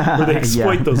mean, where they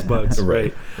exploit Yeah. those bugs,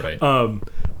 right? Right.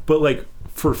 But like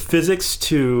for physics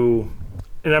to,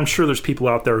 and I'm sure there's people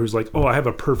out there who's like, oh, I have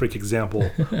a perfect example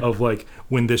of like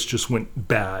when this just went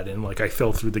bad and like I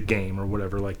fell through the game or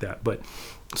whatever like that. But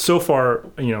so far,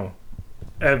 you know,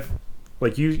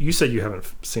 like you said you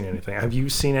haven't seen anything. Have you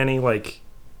seen any like?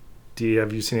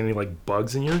 Have you seen any like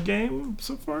bugs in your game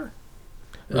so far?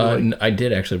 I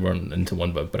did actually run into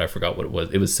one bug, but I forgot what it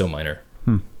was. It was so minor.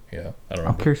 Yeah, I don't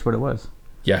know. I'm curious what it was.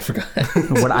 Yeah, I forgot.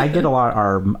 What I get a lot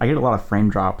of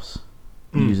frame drops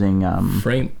using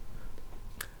Frame.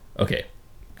 Okay.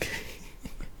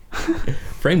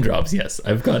 Frame drops. Yes,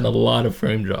 I've gotten a lot of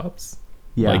frame drops.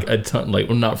 Yeah. Like a ton. Like,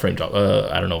 well, not frame drop.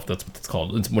 I don't know if that's what it's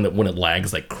called. It's when it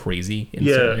lags like crazy in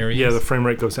certain areas. Yeah, the frame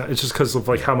rate goes down. It's just because of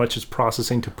like how much it's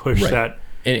processing to push Right. that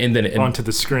and then onto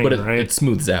the screen, but right? it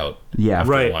smooths out. Yeah.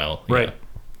 After Right. a while. Right. Yeah.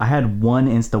 I had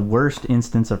the worst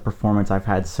instance of performance I've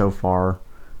had so far.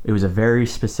 It was a very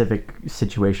specific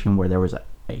situation where there was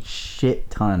a shit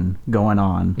ton going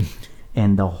on,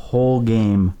 and the whole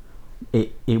game,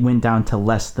 it went down to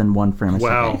less than 1 frame a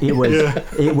Wow. second.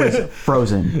 It was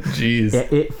frozen. Jeez.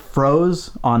 It froze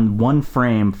on 1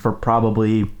 frame for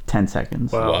probably 10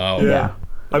 seconds. Wow. Yeah.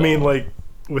 I mean, like,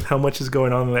 with how much is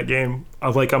going on in that game,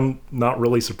 I'm not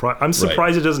really surprised. I'm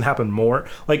surprised it doesn't happen more.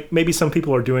 Like, maybe some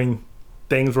people are doing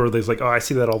things where there's like, oh, I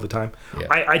see that all the time. Yeah.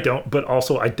 I don't, but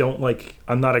also I don't like,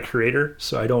 I'm not a creator,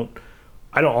 so I don't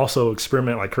also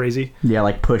experiment like crazy. Yeah,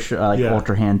 like push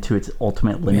Ultra Hand to its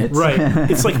ultimate limits. Right.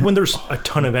 It's like when there's a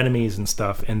ton of enemies and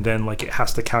stuff, and then like it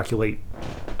has to calculate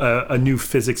a new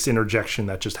physics interjection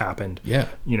that just happened. Yeah.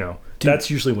 You know, that's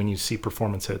usually when you see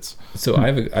performance hits. So I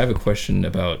have a question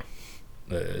about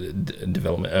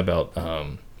development about.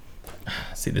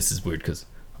 See, this is weird because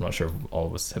I'm not sure if all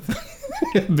of us have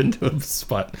been to a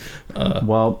spot.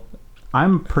 Well,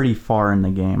 I'm pretty far in the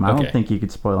game. I Okay. don't think you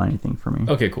could spoil anything for me.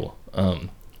 Okay, cool.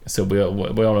 So we all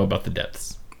know about the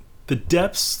depths. The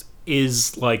depths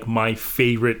is like my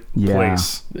favorite Yeah.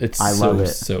 place. It's I love it.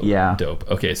 so Yeah. dope.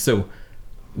 Okay, so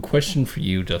question for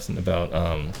you, Justin, about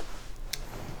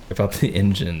the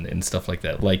engine and stuff like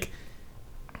that. Like,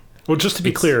 Well, just to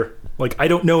be clear, like I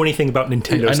don't know anything about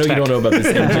Nintendo's I know tech. you don't know about this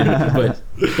engine,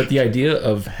 but the idea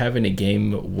of having a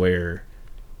game where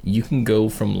you can go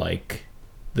from like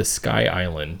the Sky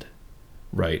Island,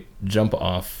 right, jump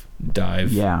off,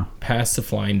 dive, Yeah. past the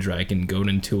flying dragon, go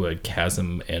into a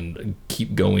chasm, and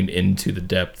keep going into the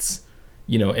depths,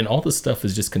 you know, and all this stuff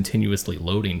is just continuously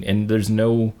loading, and there's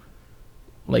not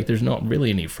really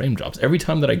any frame drops. Every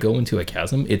time that I go into a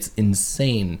chasm, it's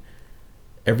insane.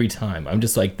 Every time I'm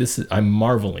just like, I'm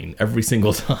marveling every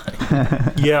single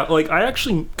time. Yeah, like I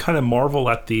actually kind of marvel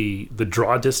at the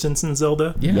draw distance in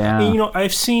Zelda. Yeah. And, you know,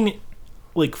 I've seen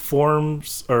like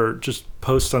forums or just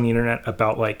posts on the internet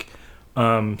about like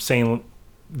saying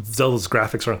Zelda's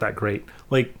graphics aren't that great.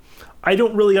 Like I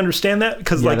don't really understand that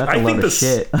because like that's a I think load of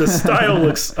shit. the style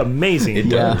looks amazing. It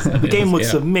Yeah. does. The game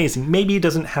looks Yeah. amazing. Maybe it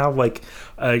doesn't have like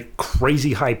a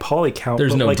crazy high poly count.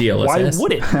 There's but, no like, DLSS. Why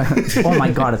would it? Oh my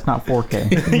god, it's not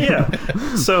 4K.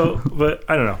 Yeah. So, but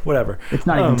I don't know. Whatever. It's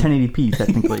not even 1080p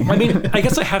technically. I mean, I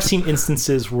guess I have seen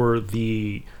instances where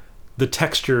the the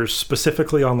textures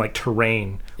specifically on like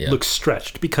terrain looks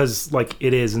stretched because like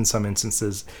it is in some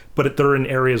instances, but they're in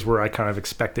areas where I kind of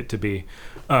expect it to be.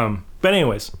 But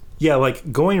anyways, yeah,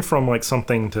 like going from like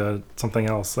something to something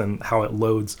else and how it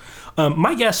loads.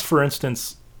 My guess, for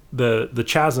instance, the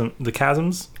chasms.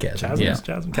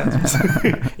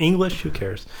 English, who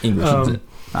cares? English is it.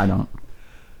 I don't.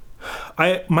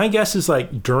 My guess is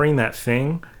like during that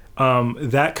thing,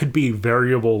 that could be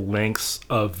variable lengths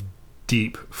of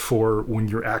deep for when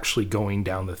you're actually going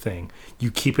down the thing.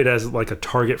 You keep it as like a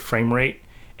target frame rate,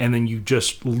 and then you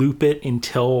just loop it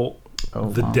until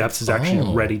the depth is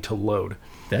actually ready to load.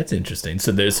 That's interesting.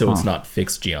 So it's not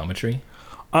fixed geometry.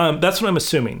 That's what I'm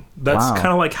assuming. That's kind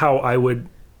of like how I would.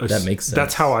 That makes sense.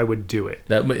 That's how I would do it.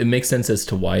 It makes sense as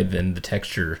to why then the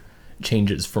texture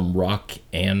changes from rock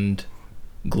and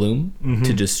gloom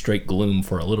to just straight gloom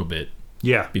for a little bit.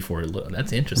 Yeah. Before it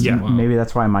that's interesting. Yeah. Wow. Maybe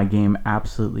that's why my game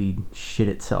absolutely shit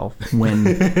itself when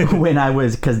when I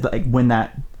was, because like when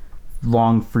that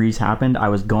long freeze happened, I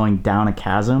was going down a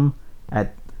chasm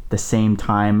at the same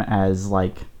time as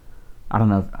like I don't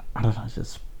know, it's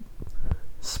just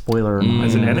spoiler.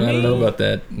 As an enemy? I don't know about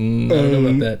that. I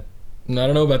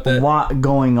don't know about that. A lot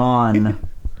going on.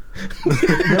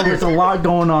 There was a lot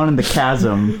going on in the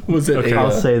chasm. Was it? Okay. I'll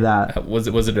say that. Was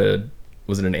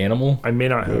it an animal? I may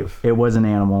not have. It was an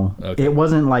animal. Okay. It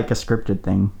wasn't like a scripted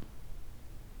thing.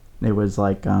 It was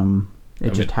like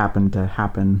it just happened to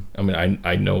happen. I mean,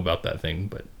 I know about that thing,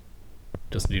 but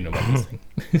just do you know about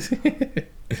this thing?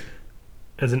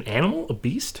 As an animal, a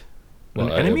beast, Well,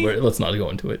 an enemy. let's not go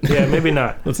into it. Yeah, maybe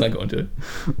not. Let's not go into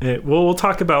it. Well, we'll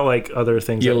talk about like other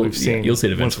things that we've seen. You'll see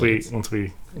it eventually. once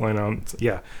we line on.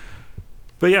 Yeah,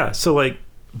 but yeah. So like,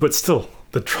 but still,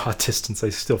 the draw distance I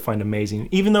still find amazing.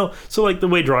 Even though, so like the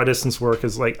way draw distance work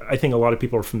is like I think a lot of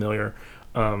people are familiar.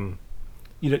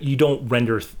 You don't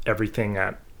render everything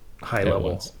at high level,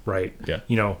 once. right?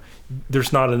 Yeah.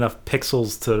 There's not enough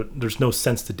pixels to. There's no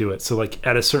sense to do it. So like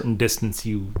at a certain distance,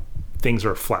 things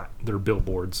are flat. They're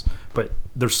billboards, but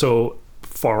they're so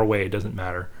far away it doesn't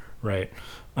matter, right?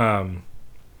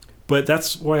 But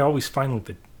that's why I always find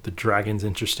like the dragons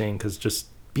interesting, because just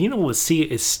being able to see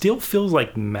it still feels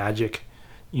like magic,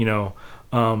 even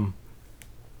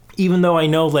though I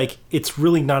know like it's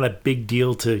really not a big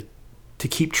deal to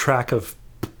keep track of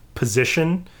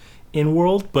position in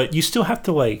world, but you still have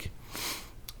to like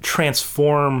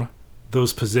transform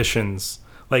those positions.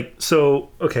 Like, so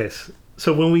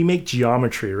when we make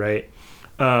geometry, right,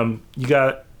 you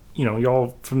got, you're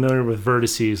all familiar with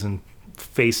vertices and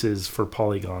faces for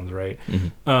polygons, right?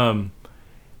 Mm-hmm.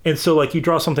 And so like you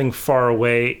draw something far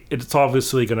away, it's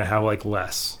obviously going to have like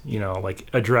less, like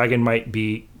a dragon might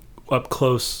be up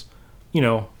close,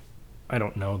 I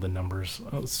don't know the numbers.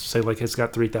 Let's say like it's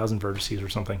got 3,000 vertices or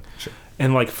something. Sure.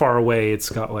 And like far away, it's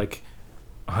got like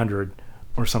 100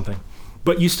 or something.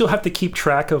 But you still have to keep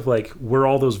track of like where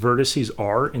all those vertices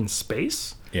are in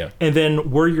space. Yeah. And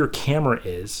then where your camera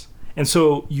is. And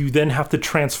so you then have to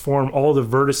transform all the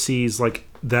vertices like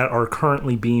that are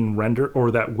currently being rendered or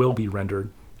that will be rendered,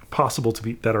 possible to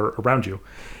be, that are around you.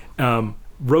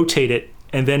 Rotate it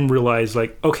and then realize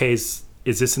like, okay,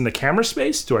 is this in the camera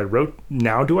space? Do I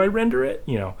render it?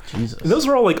 Jesus. And those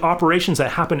are all like operations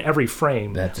that happen every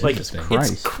frame. That's like interesting.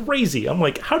 it's crazy. I'm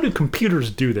like, how do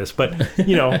computers do this? But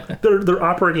they're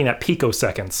operating at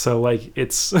picoseconds. So like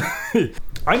it's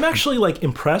I'm actually like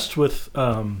impressed with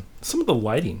some of the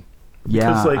lighting. Yeah,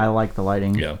 Because, like, I like the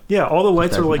lighting. Yeah, all the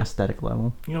lights Just are as an like aesthetic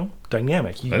level.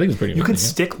 dynamic. I think it's pretty You can amazing, yeah.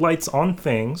 stick lights on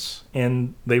things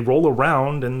and they roll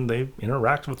around and they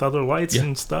interact with other lights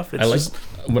and stuff. It's I like just,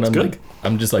 when I'm good.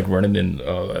 I'm just like running in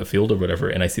a field or whatever,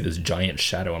 and I see this giant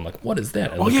shadow. I'm like, what is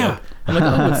that? I Oh, look yeah. up. I'm like,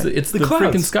 oh, it's the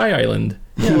clouds. freaking Sky Island.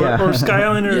 Yeah. or Sky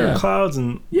Island or Yeah. clouds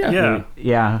and Yeah.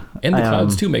 Yeah. And the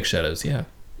clouds too make shadows. Yeah.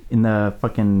 In the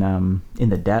fucking in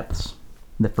the depths,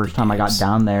 the first time I got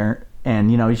down there,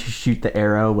 and you shoot the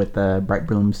arrow with the bright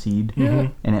bloom seed,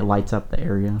 and it lights up the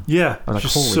area. Yeah, I was like,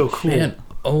 just holy so cool. Man,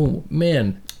 oh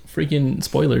man, freaking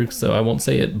spoiler. So I won't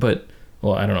say it, but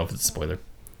well, I don't know if it's a spoiler,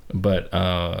 but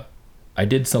I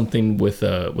did something with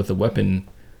a weapon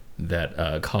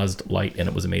that caused light, and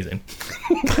it was amazing.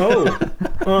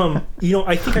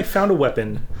 I think I found a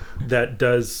weapon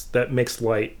that makes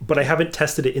light, but I haven't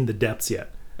tested it in the depths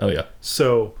yet. Oh yeah.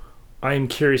 So I'm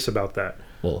curious about that.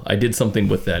 Well, I did something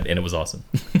with that, and it was awesome.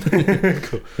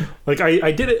 Cool. Like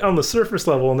I did it on the surface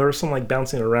level, and there was some like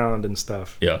bouncing around and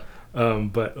stuff. Yeah.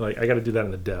 But like I got to do that in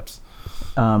the depths.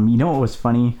 You know what was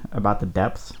funny about the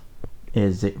depths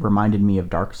is it reminded me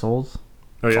of Dark Souls.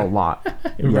 Oh yeah. A lot.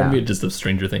 It reminded me just of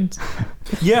Stranger Things.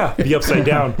 Yeah, the upside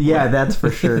down. Yeah, that's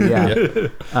for sure. Yeah.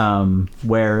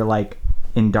 Where like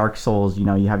in Dark Souls,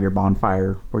 you have your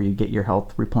bonfire where you get your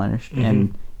health replenished,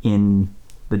 and in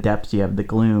the depths you have the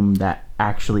gloom that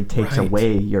actually takes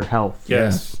away your health.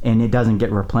 Yes. And it doesn't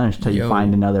get replenished till you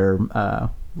find another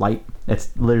light.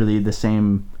 It's literally the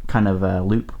same kind of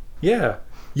loop. Yeah.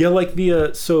 Yeah, like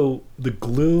so the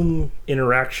gloom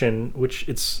interaction, which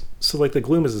like the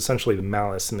gloom is essentially the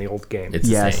malice in the old game. It's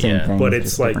the same thing, but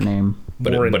it's like name.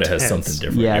 but it has something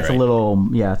different. Yeah, it's a little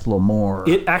more.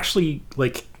 It actually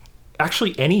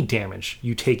any damage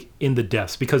you take in the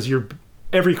depths, because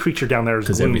every creature down there is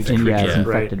gloomed, it's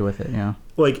infected with it. Yeah,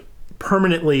 like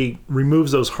permanently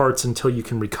removes those hearts until you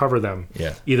can recover them.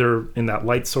 Yeah, either in that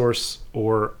light source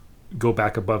or go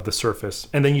back above the surface,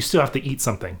 and then you still have to eat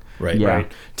something, right,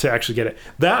 to actually get it.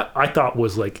 That I thought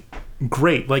was like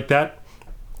great, like that,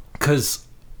 because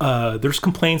there's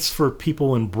complaints for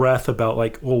people in Breath about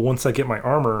like, well, once I get my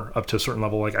armor up to a certain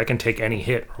level, like I can take any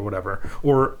hit or whatever,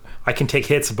 or I can take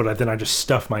hits, but then I just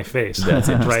stuff my face. That's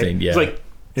interesting. Right? Yeah, It's like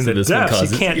in the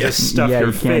depths, you can't just stuff your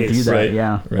you can't face. do that. Right.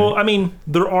 Yeah. Right. Well, I mean,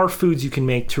 there are foods you can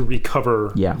make to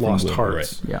recover lost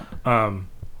hearts. Yeah.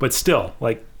 But still,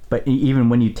 like. But even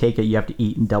when you take it, you have to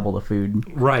eat and double the food.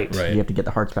 Right. You have to get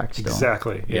the hearts back still.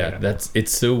 Exactly. Yeah.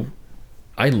 It's so.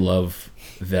 I love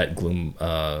that gloom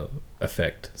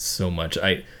effect so much.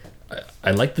 I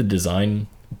like the design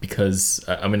because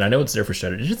I mean I know it's there for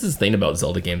strategy. It's just this thing about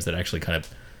Zelda games that actually kind of,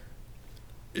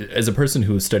 as a person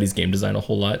who studies game design a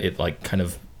whole lot, it like kind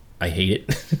of I hate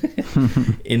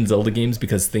it in Zelda games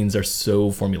because things are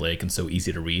so formulaic and so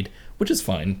easy to read, which is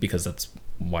fine because that's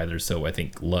why they're so, I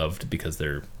think, loved, because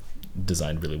they're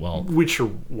designed really well. Reach a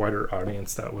wider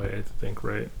audience that way, I think,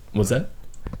 right? What's that?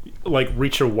 Like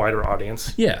reach a wider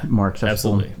audience. Yeah, more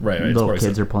accessible. Absolutely, right. Little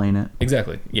kids are playing it.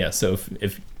 Exactly. Yeah. So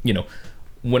if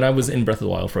when I was in Breath of the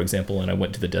Wild, for example, and I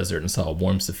went to the desert and saw a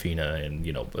warm Safina and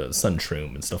sun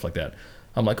shroom and stuff like that,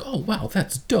 I'm like, oh wow,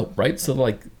 that's dope, right? So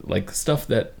like stuff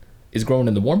that is grown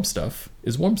in the warm stuff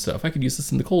is warm stuff. I could use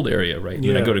this in the cold area, right? And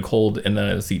then I go to cold, and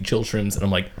then I see chill shrooms, and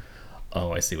I'm like,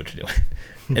 oh, I see what you're doing.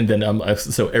 And then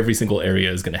so every single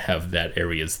area is going to have that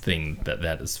area's thing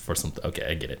that is for something. Okay,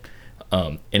 I get it.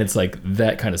 And it's like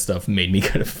that kind of stuff made me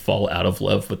kind of fall out of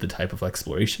love with the type of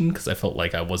exploration, because I felt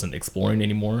like I wasn't exploring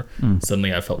anymore.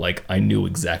 Suddenly I felt like I knew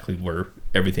exactly where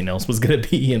everything else was going to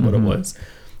be and what it was.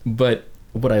 But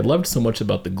what I loved so much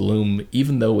about the gloom,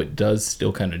 even though it does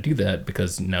still kind of do that,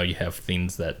 because now you have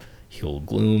things that heal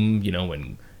gloom,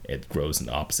 and it grows in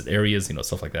opposite areas,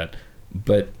 stuff like that.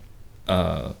 But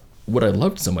what I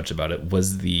loved so much about it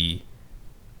was the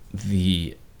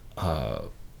way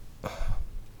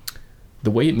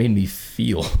it made me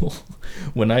feel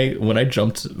when I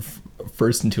jumped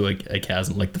first into a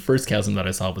chasm. Like the first chasm that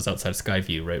I saw was outside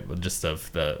Skyview, right? Just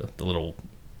of the little,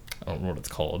 I don't know what it's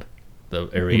called, the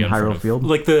area in Hyrule Field,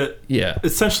 like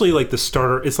essentially like the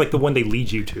starter. It's like the one they lead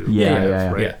you to.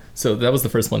 Yeah. So that was the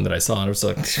first one that I saw, and I was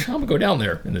like, I'm gonna go down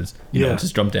there, and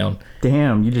just jump down.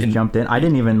 Damn, you just jumped in. I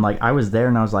didn't even I was there,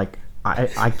 and I was like,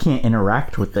 I can't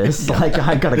interact with this. Like,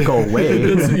 I gotta go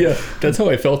away. That's how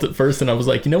I felt at first, and I was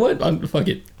like, you know what? Fuck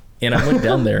it. And I went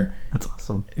down there. That's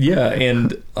awesome. Yeah,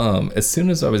 and as soon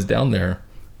as I was down there,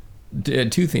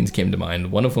 two things came to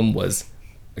mind. One of them was,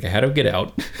 like, how do I get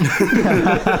out?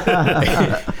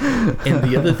 And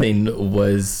the other thing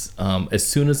was, as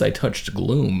soon as I touched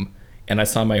gloom and I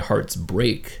saw my hearts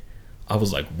break, I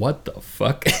was like, what the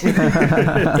fuck?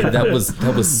 That was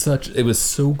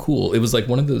so cool. It was like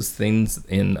one of those things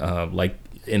in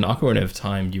Ocarina of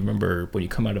Time. Do you remember when you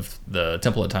come out of the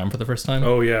Temple of Time for the first time?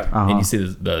 Oh yeah. And you see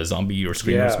the zombie or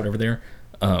screamers, whatever there,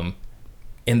 and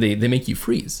they make you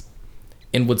freeze.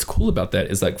 And what's cool about that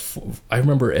is, like, I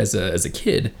remember as a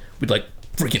kid, we'd like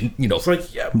freaking, It's like,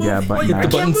 move. I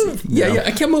can't move.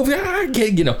 I can't move. I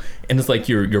can't, And it's like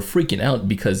you're freaking out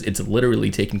because it's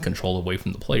literally taking control away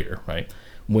from the player, right?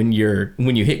 When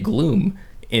you hit gloom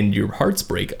and your hearts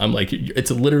break, I'm like, it's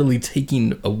literally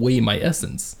taking away my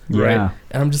essence, right?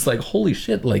 And I'm just like, holy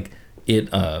shit! Like it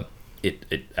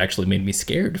actually made me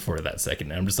scared for that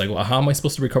second. And I'm just like, well, how am I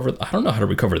supposed to recover? I don't know how to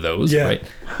recover those, right?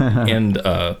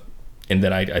 And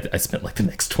then I spent like the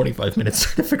next 25 minutes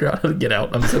trying to figure out how to get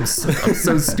out. I'm so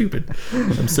stupid.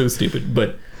 I'm so stupid.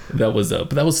 But that was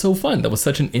so fun. That was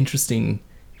such an interesting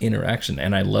interaction,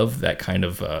 and I love that kind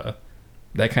of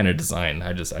design.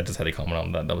 I just had to comment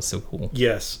on that. That was so cool.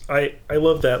 Yes, I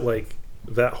love that. Like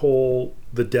that whole,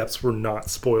 the depths were not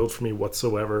spoiled for me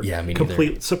whatsoever. Yeah, me neither.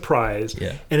 Complete surprise.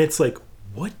 Yeah, and it's like,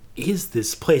 what is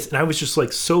this place? And I was just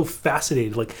like so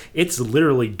fascinated. Like, it's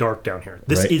literally dark down here.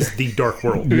 This is the dark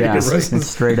world. It's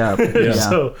straight up.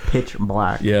 So pitch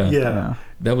black.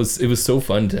 It was so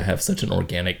fun to have such an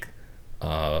organic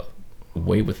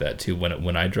way with that too.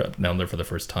 When I dropped down there for the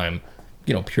first time,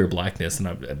 pure blackness, and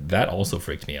that also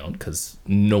freaked me out because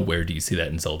nowhere do you see that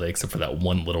in Zelda except for that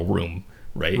one little room,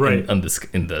 right? In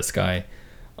the sky.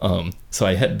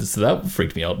 So that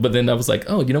freaked me out. But then I was like,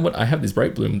 oh, you know what? I have these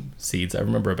bright bloom seeds. I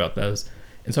remember about those.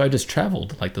 And so I just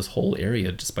traveled like this whole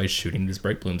area just by shooting these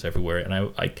bright blooms everywhere. And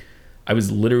I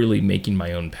was literally making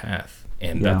my own path.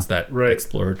 And that's that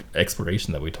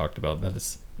exploration that we talked about. That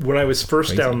is when I was first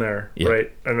crazy. Down there,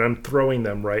 right? And I'm throwing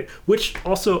them, right? Which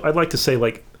also I'd like to say,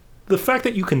 like, the fact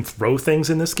that you can throw things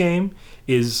in this game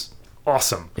is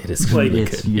awesome. It is like really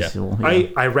it's good. useful. Yeah.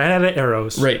 I ran out of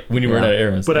arrows. Right, when you ran out of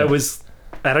arrows. But I was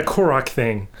at a Korok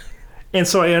thing. And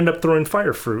so I end up throwing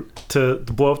fire fruit to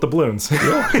blow up the balloons.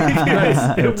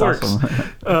 Nice. It works.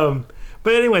 Awesome.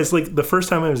 But anyways, like the first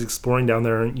time I was exploring down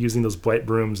there and using those bright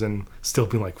brooms and still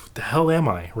being like, what the hell am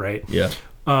I? Right? Yeah.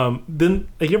 Then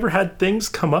have you ever had things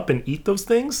come up and eat those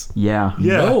things? Yeah.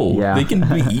 No, Yeah. they can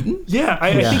be eaten? Yeah,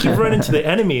 I think you've run into the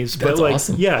enemies, but That's like,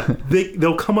 awesome. yeah,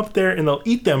 they'll come up there and they'll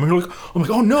eat them. And you're like, I'm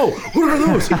like, oh no, what are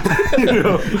those?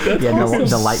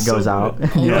 The light goes out.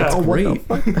 Oh, Yeah. that's great.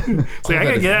 It's like, I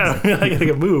gotta get out. I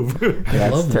gotta move. I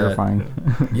love It's terrifying.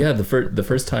 Yeah, the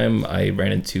first time I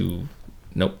ran into...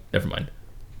 Nope, never mind.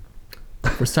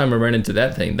 First time I ran into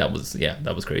that thing, that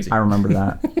was crazy. I remember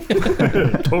that.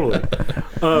 Totally.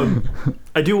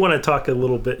 I do want to talk a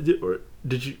little bit.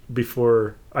 Did you,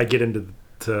 before I get into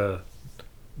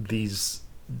these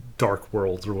dark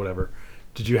worlds or whatever,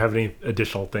 did you have any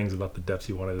additional things about the depths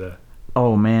you wanted to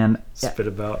Oh man, spit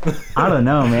about? I don't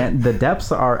know, man. The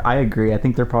depths are. I agree. I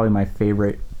think they're probably my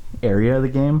favorite area of the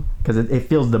game because it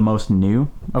feels the most new,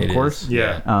 of course.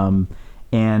 Yeah.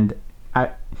 And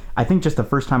I think just the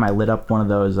first time I lit up one of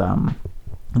those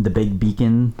the big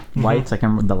beacon lights, I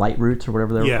can't remember the light roots or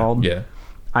whatever they were called. Yeah.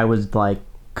 I was like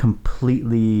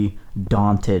completely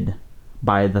daunted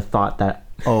by the thought that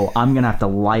I'm gonna have to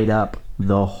light up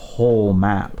the whole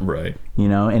map. Right.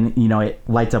 And it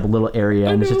lights up a little area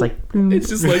and it's just like It's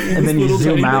just like and then you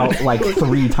zoom out like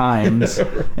 3 times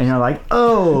and you're like,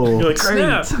 You're like,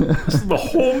 great. snap! This is the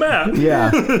whole map.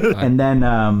 Yeah. and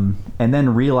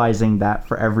then realizing that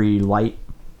for every light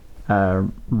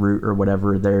route or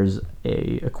whatever, there's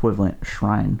a equivalent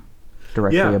shrine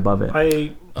directly above it.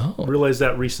 I realized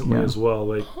that recently as well.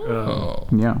 Like, when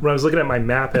I was looking at my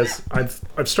map, as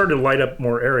I've started to light up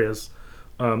more areas.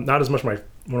 Not as much.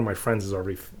 One of my friends has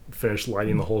already finished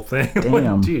lighting the whole thing. Damn. Like,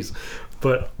 jeez.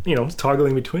 But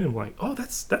toggling between them, like, oh,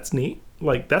 that's neat.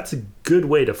 Like, that's a good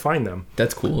way to find them.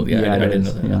 That's cool. Yeah, I didn't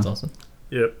know that. That's awesome.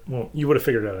 Yeah. Well, you would have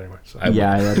figured it out anyway. So.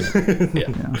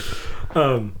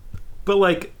 Yeah. But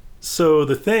like, so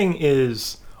the thing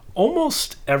is,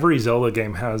 almost every Zelda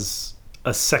game has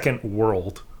a second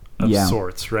world of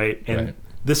sorts, right? And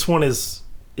this one is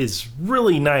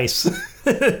really nice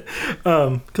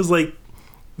because like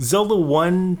Zelda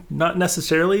 1, not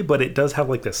necessarily, but it does have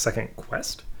like the second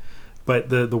quest. But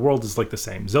the world is like the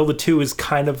same. Zelda 2 is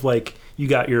kind of like you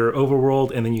got your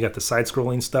overworld and then you got the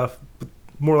side-scrolling stuff,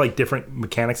 more like different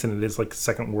mechanics than it is like the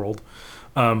second world.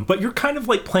 But you're kind of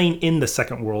like playing in the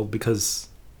second world because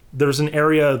there's an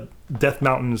area, Death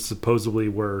Mountain is supposedly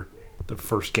where the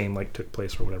first game like took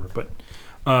place or whatever. But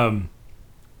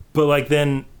like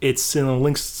then it's in the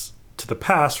Links to the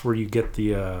Past where you get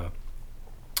the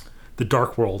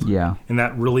Dark World. Yeah. And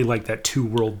that really like that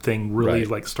 2-world thing really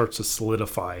like starts to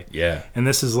solidify. Yeah. And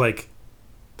this is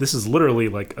literally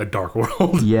like a Dark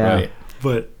World. Yeah. Right.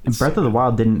 But Breath of the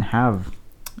Wild didn't have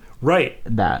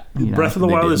that. Breath of the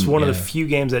Wild is one of the few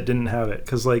games that didn't have it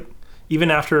because like even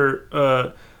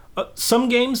after some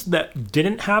games that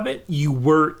didn't have it, you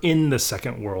were in the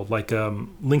second world. Like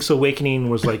Link's Awakening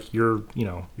was like you're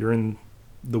in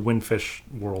the Windfish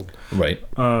world. Right.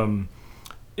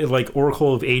 Like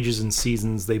Oracle of Ages and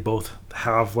Seasons, they both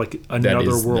have like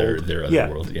another world. Their other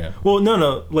world, yeah. Well,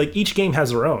 no. Like each game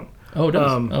has their own. Oh, it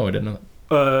does. I didn't know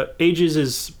that. Ages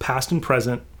is past and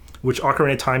present, which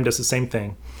Ocarina of Time does the same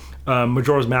thing.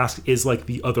 Majora's Mask is like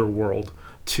the other world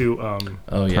to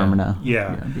Termina.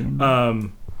 Yeah.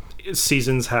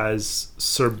 Seasons has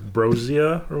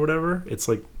Cerbrosia or whatever. It's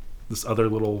like this other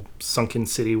little sunken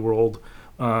city world.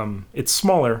 It's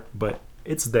smaller, but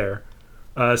it's there.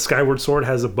 Skyward Sword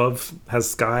has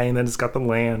sky and then it's got the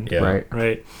land. Yeah.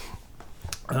 Right.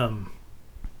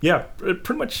 Yeah,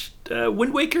 pretty much.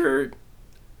 Wind Waker,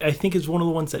 I think, is one of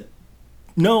the ones that.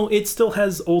 No, it still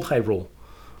has Old Hyrule,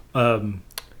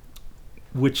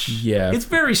 which it's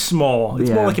very small. It's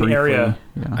more like briefly. an area.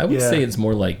 Yeah. I would say it's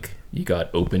more like you've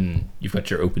got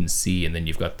your open sea, and then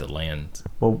you've got the land.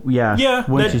 Well, yeah. Yeah,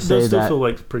 Wouldn't you say those still that feel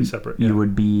like pretty separate. you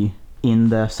would be in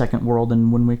the second world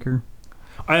in Wind Waker?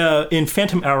 In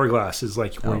Phantom Hourglass is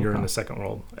like where you're in the second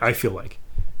world. I feel like,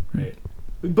 right?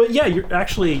 But yeah, you're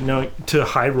actually to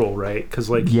Hyrule, right? Because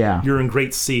you're in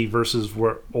Great Sea versus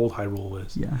where old Hyrule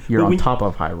is. Yeah, you're on top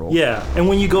of Hyrule. Yeah, and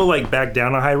when you go like back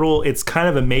down to Hyrule, it's kind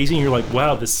of amazing. You're like,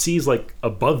 wow, the sea's like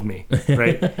above me,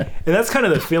 right? And that's kind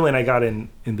of the feeling I got in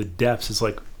the depths. It's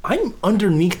like I'm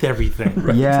underneath everything.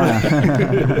 Right?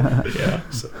 Yeah. Yeah.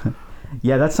 So.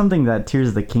 Yeah, that's something that Tears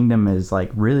of the Kingdom is like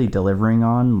really delivering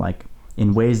on, like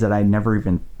in ways that I never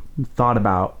even thought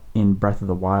about in Breath of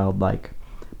the Wild. Like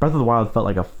Breath of the Wild felt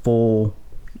like a full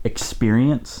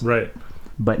experience, right?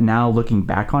 But now looking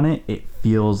back on it, it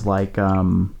feels like a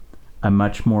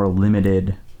much more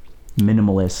limited,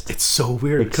 minimalist. It's so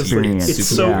weird because it's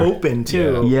so open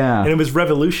too. Yeah, and it was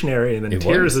revolutionary. And then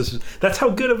Tears that's how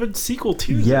good of a sequel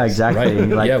Tears. Yeah, exactly.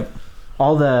 Right. Like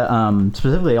all the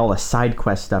specifically all the side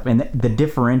quest stuff and the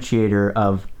differentiator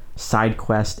of side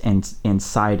quest and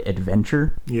side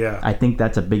adventure. Yeah, I think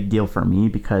that's a big deal for me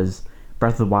because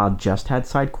Breath of the Wild just had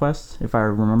side quests, if I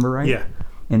remember right. Yeah,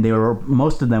 and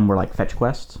most of them were like fetch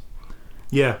quests.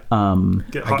 Yeah,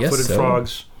 get hot-footed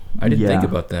frogs. I didn't think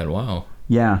about that. Wow.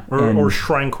 Yeah, or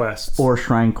shrine quests. Or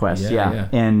shrine quests. Yeah.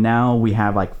 And now we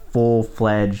have like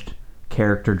full-fledged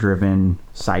character-driven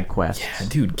side quests. Yeah,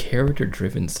 dude,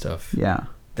 character-driven stuff. Yeah,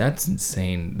 that's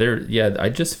insane. I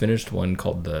just finished one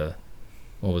called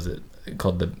what was it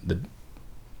called,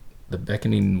 the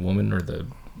Beckoning Woman or the.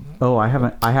 Oh, I have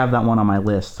that one on my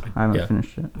list. I haven't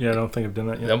finished it. Yeah, I don't think I've done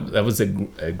that yet. That was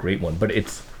a great one, but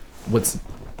it's what's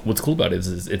cool about it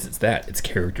is it's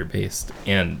character based,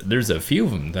 and there's a few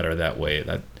of them that are that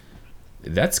way.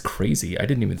 That's crazy. I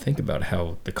didn't even think about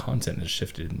how the content has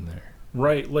shifted in there.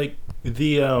 Right, like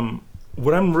the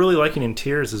what I'm really liking in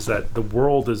Tears is that the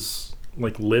world is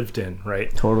like lived in,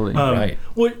 right? Totally. Right.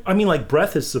 Well, I mean, like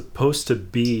Breath is supposed to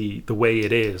be the way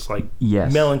it is, like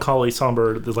melancholy,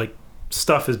 somber. There's like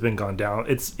stuff has been gone down.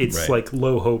 It's like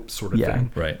low hope sort of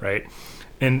thing, right?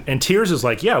 And Tears is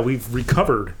like, we've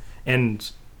recovered, and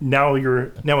now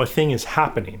a thing is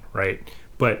happening, right?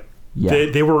 But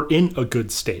they were in a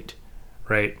good state,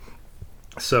 right?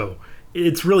 So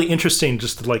it's really interesting.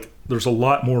 Just like there's a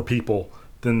lot more people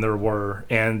than there were,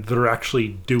 and they're actually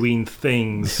doing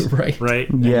things, right?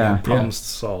 Yeah, and problems to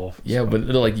solve. Yeah, but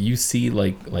like you see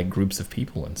like groups of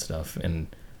people and stuff, and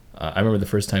I remember the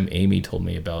first time Amy told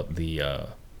me about the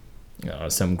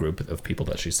some group of people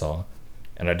that she saw,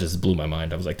 and I just blew my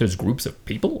mind. I was like, "There's groups of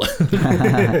people?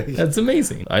 That's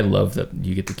amazing!" I love that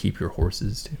you get to keep your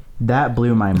horses too. That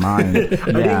blew my mind. I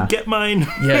didn't get mine.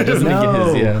 Yeah, doesn't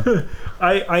get his. Yeah.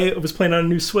 I was playing on a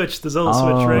new Switch, the Zelda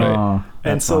Switch, right?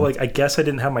 And so, fun. like, I guess I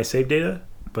didn't have my save data,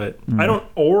 but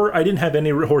I didn't have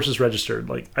any horses registered.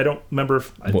 Like, I don't remember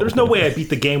there's no way I beat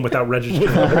the game without registering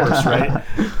a horse, right?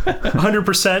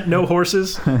 100% no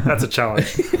horses. That's a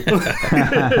challenge.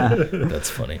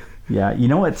 That's funny. Yeah, you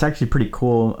know what's actually pretty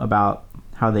cool about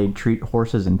how they treat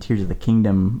horses in Tears of the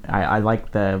Kingdom? I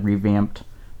like the revamped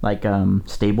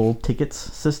stable tickets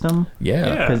system.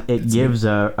 Yeah, because it gives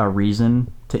a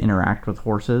reason to interact with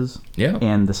horses. Yeah,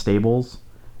 and the stables,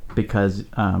 because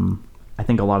I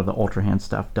think a lot of the Ultra Hand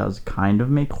stuff does kind of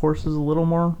make horses a little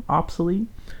more obsolete.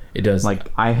 It does. Like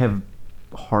I have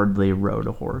hardly rode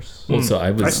a horse. Well, so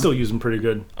I still use them pretty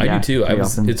good. I do too.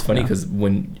 It's funny because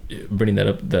when bringing that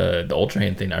up, the Ultra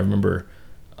Hand thing, I remember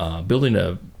building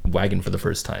a wagon for the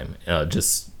first time.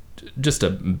 Just a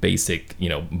basic,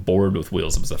 board with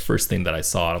wheels. It was the first thing that I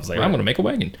saw. I was like, I'm going to make a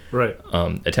wagon. Right.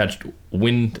 Attached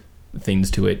wind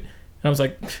things to it. And I was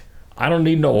like, I don't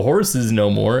need no horses no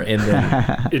more. And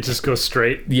then it just goes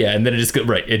straight. Yeah. And then it just goes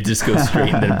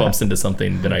straight and then it bumps into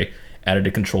something. Then I added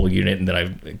a control unit and then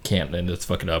I can't, and it's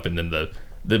fucking up. And then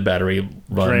the battery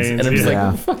runs. Drains, and I'm just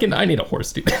like, fucking, I need a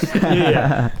horse, dude.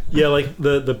 Yeah. Like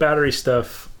the battery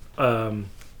stuff.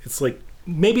 It's like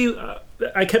maybe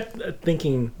I kept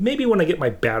thinking maybe when I get my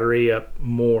battery up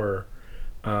more,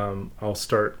 I'll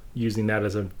start using that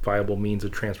as a viable means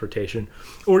of transportation.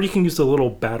 Or you can use the little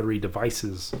battery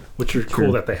devices, which are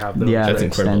cool that they have those. Yeah, that's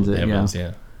incredible.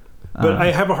 Yeah. But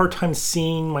I have a hard time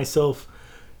seeing myself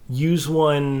use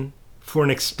one for an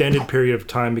extended period of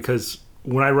time, because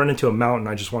when I run into a mountain,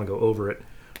 I just want to go over it.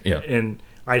 Yeah. And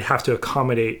I'd have to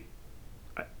accommodate.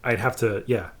 I'd have to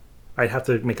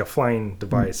make a flying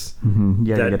device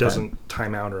that doesn't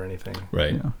time out or anything.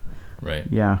 Right. Yeah. Right.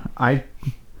 Yeah. I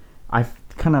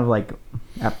kind of like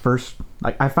at first,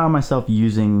 like I found myself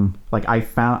using, like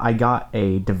I got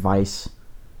a device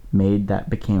made that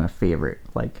became a favorite.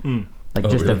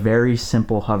 Just a very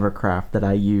simple hovercraft that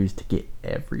I use to get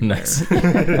everywhere. Nice.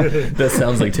 That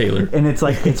sounds like Taylor. And it's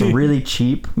really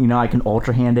cheap. I can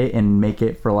Ultra Hand it and make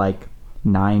it for like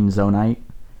 9 zonite.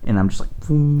 and I'm just like,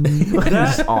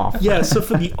 just off. Yeah, so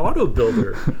for the auto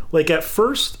builder, like at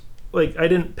first, like I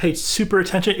didn't pay super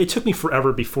attention. It took me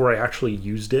forever before I actually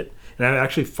used it, and I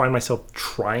actually find myself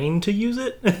trying to use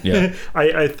it. Yeah.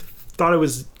 I thought it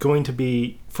was going to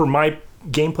be, for my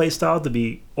gameplay style, to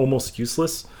be almost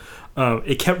useless.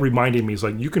 It kept reminding me, it's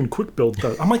like, you can quick build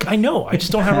stuff. I'm like, I know, I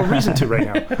just don't have a reason to right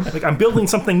now. Like, I'm building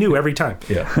something new every time.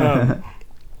 Yeah.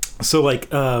 So like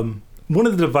one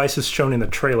of the devices shown in the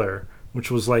trailer, which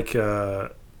was like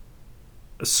a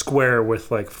square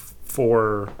with like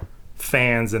 4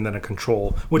 fans and then a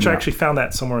control, which I actually found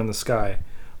that somewhere in the sky.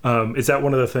 Is that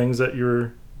one of the things that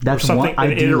you're... That's something,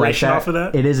 one, an iteration like off of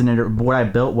that? It is what I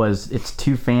built was, it's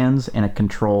 2 fans and a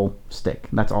control stick.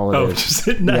 That's all it is.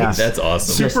 Just nice. Yeah. That's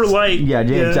awesome. Super light. Yeah,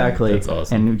 exactly. That's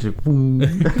awesome. And just,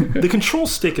 The control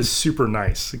stick is super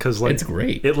nice because like It's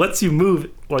great. It lets you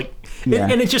move like,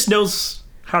 and it just knows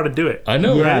how to do it. I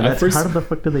know, yeah, right? how the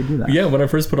fuck do they do that? Yeah, when I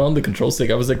first put on the control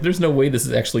stick, I was like, there's no way this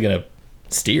is actually going to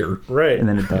steer. Right. And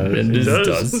then it does. And it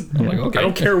just does. I'm like, okay. I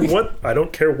don't care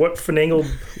what finagled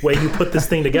way you put this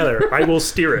thing together. I will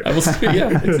steer it. I will steer.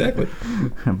 Yeah, exactly.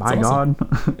 By awesome.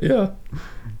 God. Yeah.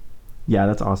 Yeah,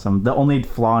 that's awesome. The only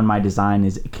flaw in my design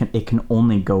is it can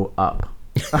only go up.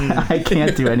 I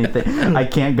can't do anything. I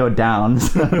can't go down.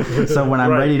 So when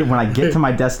I'm ready when I get to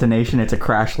my destination, it's a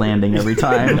crash landing every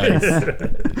time.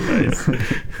 Nice.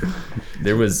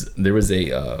 There was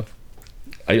a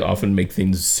I often make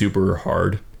things super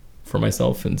hard for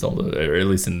myself in Zelda, or at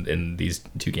least in these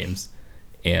 2 games.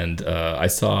 And I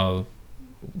saw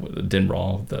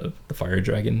DeVaughn, the fire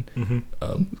dragon,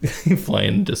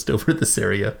 flying just over this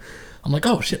area. I'm like,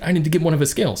 oh shit, I need to get one of his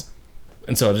scales.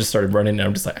 And so I just started running, and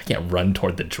I'm just like, I can't run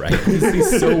toward the dragon.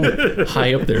 He's so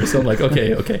high up there. So I'm like,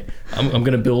 okay, I'm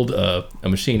going to build a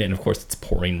machine. And of course, it's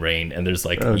pouring rain, and there's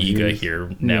like Iga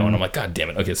here now. And I'm like, God damn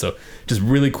it. Okay, so just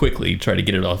really quickly try to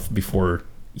get it off before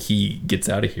he gets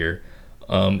out of here.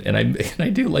 And I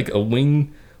do like a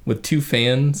wing with 2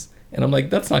 fans. And I'm like,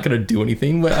 that's not going to do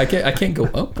anything. But I can't go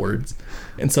upwards.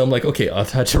 And so I'm like, okay, I'll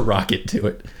attach a rocket to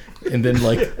it. And then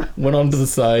like went onto the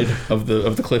side of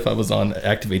the cliff I was on,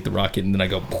 activate the rocket, and then I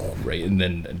go right, and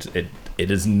then it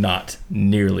is not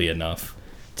nearly enough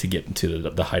to get to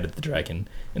the height of the dragon.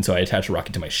 And so I attach a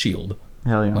rocket to my shield.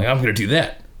 Hell yeah. I'm like, I'm gonna do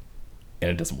that, and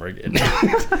it doesn't work. And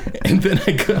then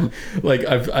I go like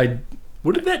I.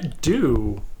 What did that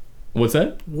do? What's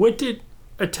that? What did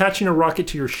attaching a rocket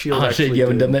to your shield actually shit, you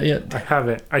haven't do? done that yet? I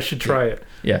haven't. I should try it.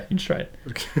 Yeah, you should try it.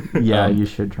 Yeah, you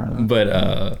should try that.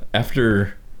 But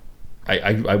after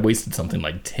I wasted something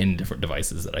like 10 different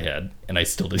devices that I had, and I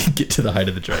still didn't get to the height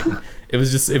of the dragon. It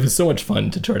was so much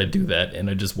fun to try to do that, and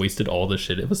I just wasted all this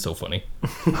shit. It was so funny.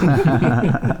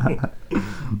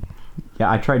 Yeah,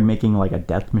 I tried making like a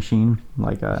death machine,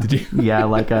 like a Did you? Yeah,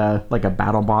 like a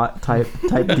BattleBot type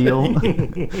deal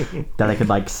that I could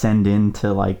like send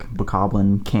into like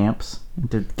Bokoblin camps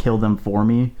to kill them for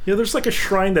me. Yeah, there's like a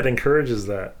shrine that encourages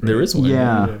that. Right? There is one.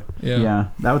 Yeah.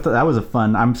 That was a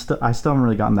fun. I still haven't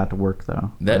really gotten that to work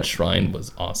though. That shrine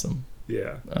was awesome.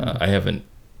 Yeah. I haven't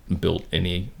built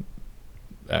any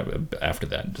after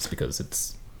that, just because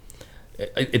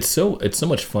it's so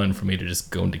much fun for me to just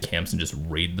go into camps and just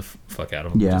raid the fuck out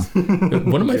of them. Yeah.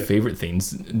 One of my favorite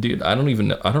things, dude. I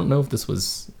don't know if this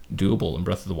was doable in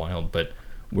Breath of the Wild, but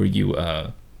where you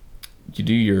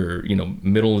do your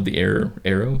middle of the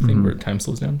arrow thing where time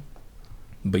slows down,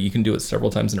 but you can do it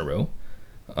several times in a row.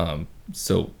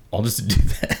 So I'll just do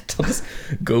that. I'll just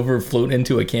go over, float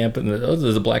into a camp, and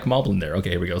there's a black moblin there.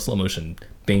 Okay, here we go, slow motion,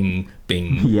 bing,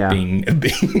 bing, bing,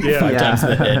 bing, 5 times in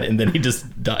the head, and then he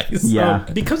just dies. Yeah.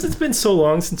 Because it's been so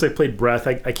long since I played Breath,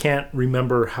 I can't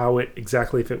remember how it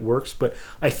exactly, if it works, but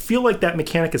I feel like that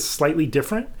mechanic is slightly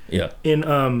different. Yeah.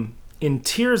 In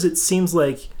Tears, it seems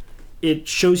like it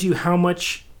shows you how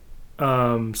much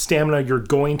stamina you're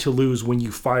going to lose when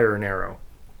you fire an arrow,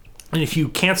 and if you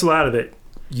cancel out of it,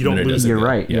 you don't lose. You're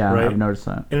right. Yeah, right? I've noticed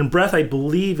that. And in Breath, I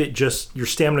believe it just your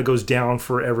stamina goes down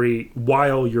for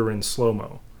while you're in slow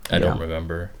mo. I don't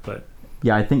remember, but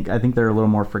yeah, I think they're a little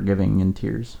more forgiving in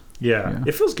Tears. Yeah.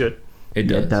 It feels good. It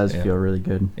does. It does feel really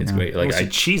good. It's great. Like I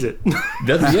cheese it.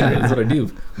 That's what I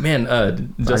do. Man,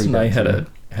 Justin and I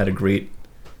had a great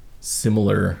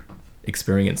similar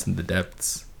experience in the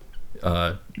depths,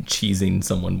 cheesing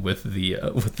someone with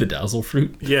the dazzle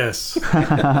fruit. Yes.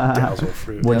 Dazzle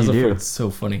fruit. What do you do? Fruit's so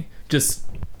funny. Just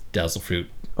dazzle fruit.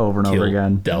 Over and over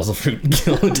again. Dazzle fruit,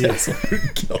 kill. Dazzle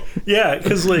fruit, kill. Yeah,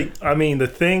 because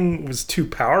the thing was too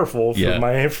powerful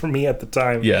for me at the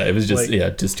time. Yeah, it was just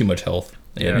just too much health,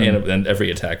 and every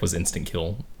attack was instant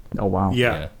kill. Oh wow.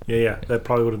 Yeah. That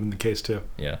probably would have been the case too.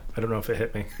 Yeah. I don't know if it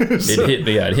hit me.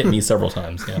 It hit me several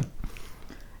times. Yeah.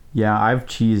 Yeah, I've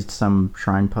cheesed some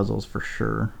shrine puzzles for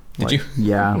sure. Did you?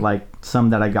 Yeah, like some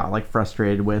that I got like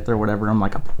frustrated with or whatever. I'm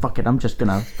like, fuck it, I'm just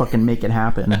gonna fucking make it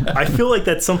happen. I feel like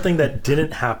that's something that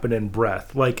didn't happen in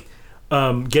Breath. Like,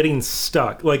 getting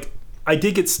stuck. Like, I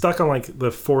did get stuck on like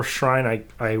the fourth shrine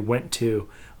I went to.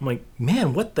 I'm like,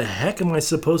 man, what the heck am I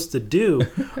supposed to do?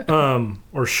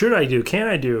 Or should I do? Can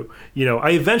I do? You know,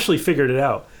 I eventually figured it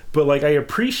out. But like, I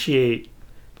appreciate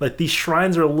like these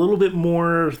shrines are a little bit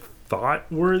more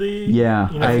thought worthy. Yeah,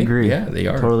 you know? I agree. Yeah, they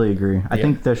are. Totally agree. I Yeah.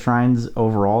 think the shrines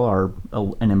overall are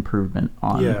an improvement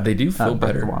on. Yeah. They do feel Breath of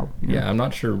better. the Wild, Yeah, I'm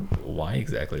not sure why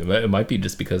exactly. It might be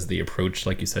just because the approach,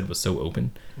 like you said, was so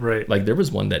open. Right. Like there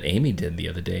was one that Amy did the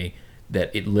other day that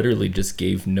it literally just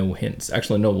gave no hints.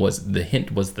 Actually, no, the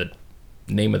hint was the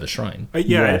name of the shrine.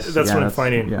 That's what I'm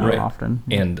finding. Yeah, Right. often.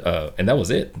 And that was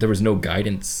it. There was no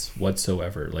guidance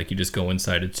whatsoever. Like you just go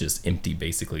inside, it's just empty,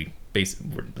 basically.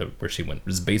 Where she went, it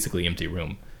was basically empty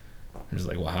room. I'm just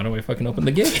like, well, how do I fucking open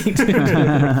the gate?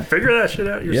 Figure that shit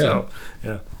out yourself.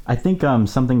 Yeah. I think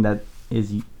something that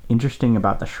is interesting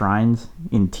about the shrines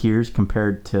in tiers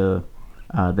compared to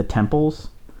the temples,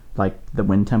 like the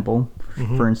Wind Temple,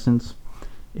 for instance,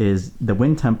 is the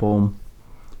Wind Temple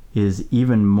is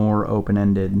even more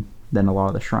open-ended than a lot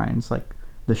of the shrines. Like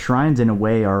the shrines in a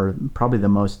way are probably the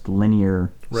most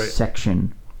linear Right.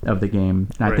 section of the game,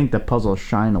 and Right. I think the puzzles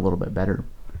shine a little bit better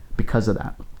because of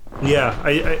that. Yeah,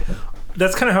 I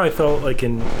that's kind of how I felt like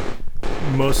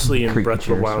mostly in Creepy Breath of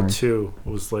the chair, Wild sorry. 2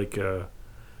 was like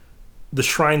the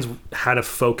shrines had a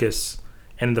focus,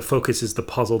 and the focus is the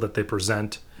puzzle that they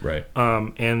present. Right.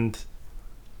 And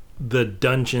the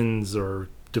dungeons or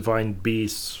divine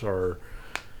beasts are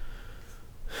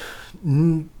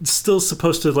still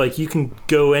supposed to, like, you can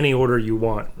go any order you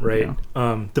want, right?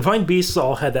 Divine beasts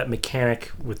all had that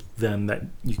mechanic with them that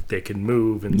they can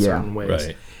move in certain ways.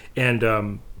 Right. And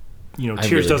you know, I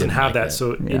Tears really doesn't didn't have like that, that.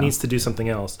 so Yeah. it needs to do something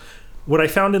else. What I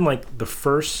found in like the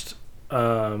first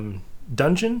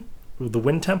dungeon, the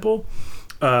Wind Temple,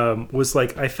 was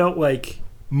like I felt like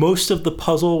most of the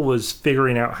puzzle was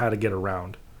figuring out how to get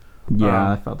around,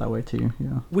 Yeah, I felt that way too.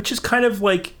 Yeah. which is kind of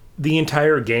like the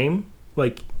entire game.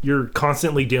 Like you're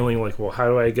constantly dealing like, well, how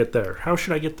do I get there? How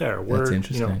should I get there? Where, That's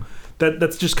interesting. You know,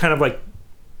 that's just kind of like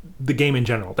the game in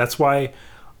general. That's why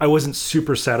I wasn't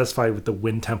super satisfied with the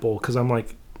Wind Temple, because I'm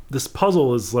like, this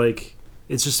puzzle is like,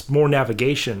 it's just more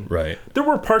navigation. Right. There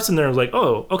were parts in there I was like,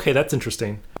 oh, okay, that's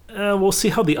interesting. We'll see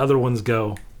how the other ones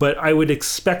go. But I would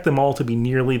expect them all to be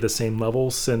nearly the same level,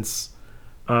 since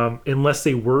unless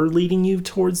they were leading you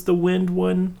towards the wind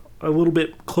one a little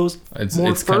bit close. It's more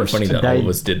kind of first. funny that all They- of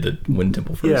us did the Wind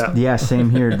Temple first. Yeah. Yeah, same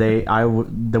here.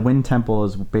 The Wind Temple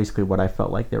is basically what I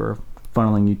felt like they were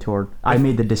funneling you toward. I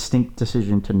made the distinct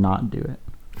decision to not do it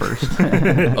first.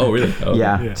 Oh, really? Oh,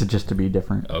 yeah, Yeah. to be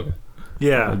different. Okay.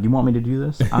 Yeah. Like, you want me to do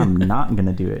this? I'm not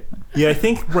gonna do it. Yeah, I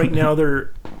think right now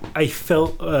I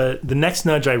felt the next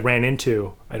nudge I ran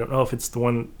into, I don't know if it's the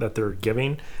one that they're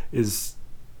giving, is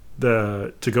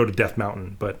to go to Death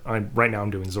Mountain, but right now I'm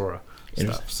doing Zora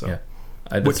stuff. So Yeah.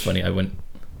 That's funny. I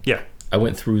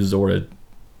went through Zora.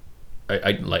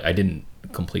 I didn't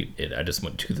complete it. I just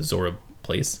went to the Zora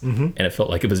place, and it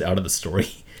felt like it was out of the story.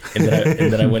 And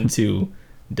then I went to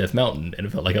Death Mountain, and it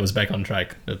felt like I was back on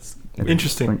track. That's weird.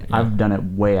 interesting. I've done it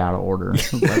way out of order.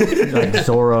 like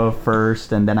Zora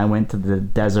first, and then I went to the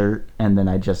desert, and then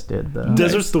I just did the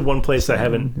Desert's the one place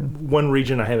one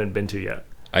region I haven't been to yet.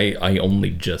 I only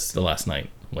just the last night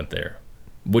went there,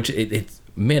 which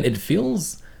it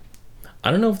feels. I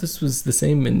don't know if this was the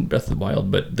same in Breath of the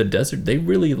Wild, but the desert, they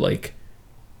really like,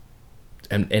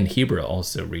 and Hebra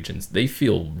also regions, they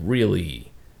feel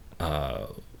really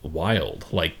wild,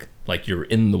 like you're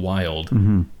in the wild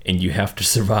and you have to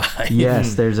survive.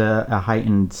 Yes, there's a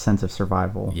heightened sense of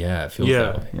survival. Yeah, it feels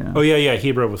that way. Yeah. Oh yeah.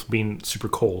 Hebra was being super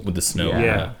cold. With the snow.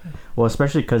 Yeah. Well,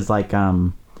 especially because like I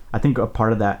think a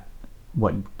part of that,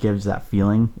 what gives that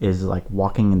feeling is like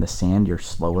walking in the sand, you're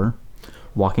slower.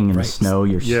 Walking in the snow,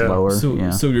 you're Yeah. slower.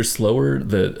 So you're slower.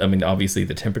 Obviously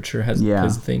the temperature plays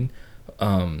a thing,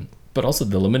 but also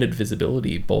the limited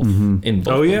visibility both in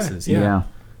both places. Yeah.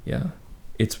 Yeah,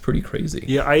 it's pretty crazy.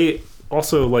 Yeah, I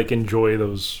also like enjoy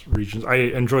those regions. I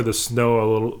enjoy the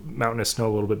snow mountainous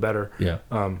snow a little bit better. Yeah.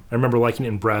 I remember liking it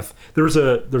in Breath. There's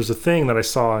a thing that I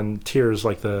saw in Tears,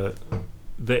 like the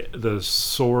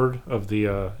sword of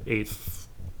the eighth,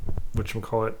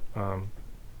 whatchamacallit, I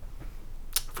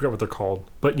forgot what they're called.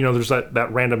 But you know, there's that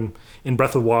random in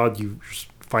Breath of the Wild, you just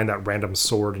find that random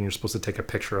sword and you're supposed to take a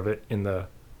picture of it in the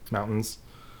mountains.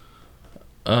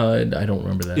 I don't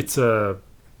remember that. It's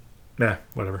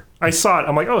whatever. I saw it.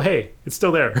 I'm like, oh hey, it's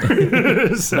still there.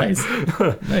 So, Nice.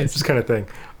 this kind of thing.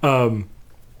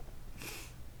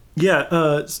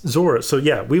 Yeah, Zora. So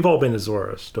yeah, we've all been to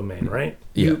Zora's domain, right?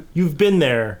 Yeah. You've been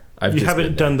there. I've you just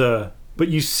haven't been done but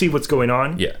you see what's going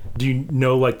on. Yeah. Do you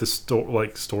know like the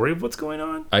story of what's going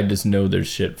on? I just know there's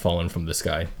shit falling from the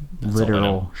sky. That's all I know.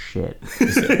 Literal shit.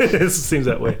 It seems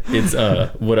that way. It's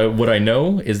what I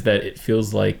know is that it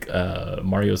feels like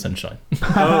Mario Sunshine.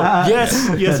 Oh, yes,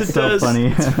 That's it so does.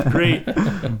 funny. It's great.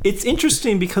 It's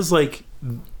interesting because like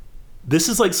this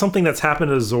is like something that's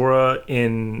happened to Zora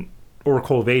in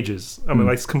Oracle of Ages. I mean,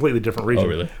 like it's a completely different region. Oh,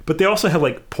 really? But they also have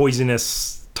like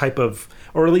poisonous type of,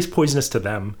 or at least poisonous to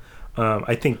them.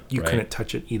 I think you couldn't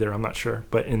touch it either. I'm not sure,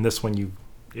 but in this one,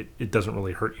 it doesn't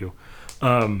really hurt you.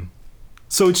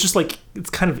 So it's just like it's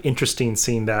kind of interesting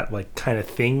seeing that like kind of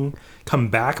thing come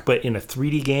back, but in a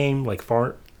 3D game, like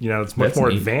far, it's much more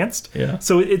advanced. Yeah.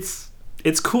 So it's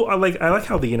cool. I like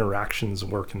how the interactions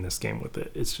work in this game with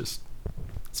it. It's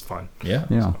fun. Yeah.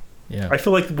 Yeah. Yeah. I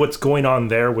feel like what's going on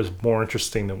there was more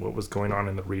interesting than what was going on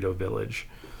in the Rito Village.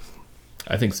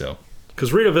 I think so.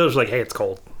 Because Rito Village is like, hey, it's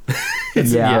cold.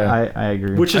 Yeah, I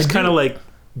agree. Which is kind of like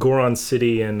Goron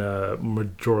City and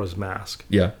Majora's Mask.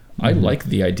 Yeah. I like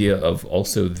the idea of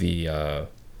also the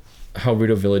how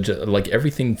Rito Village, like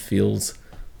everything feels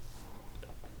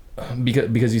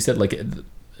because you said like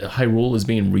Hyrule is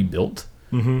being rebuilt,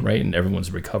 right, and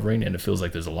everyone's recovering, and it feels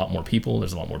like there's a lot more people,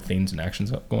 there's a lot more things and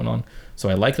actions going on. So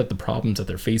I like that the problems that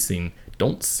they're facing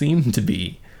don't seem to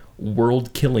be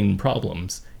world-killing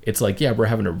problems. It's like, yeah, we're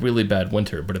having a really bad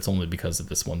winter, but it's only because of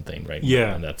this one thing, right?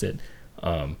 Yeah, and that's it.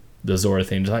 The Zora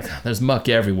thing, just like there's muck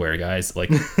everywhere, guys. Like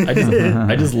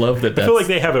I just love that. I feel like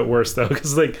they have it worse though,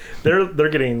 because like they're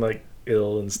getting like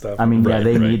ill and stuff. I mean, Right,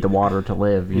 they right. need the water to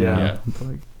live. You know? Yeah. It's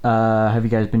like, have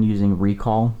you guys been using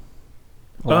Recall?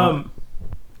 A lot?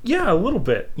 Yeah, a little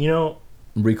bit.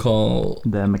 Recall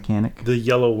The mechanic. The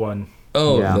yellow one.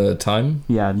 Yeah. the time.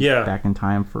 Yeah. Yeah. Back in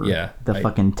time for Yeah, the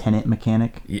fucking tenant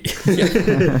mechanic. Yeah.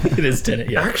 It is Tenet.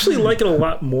 I Yeah. actually like it a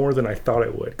lot more than I thought I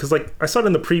would, because like I saw it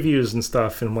in the previews and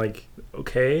stuff, and I'm like,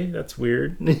 okay, that's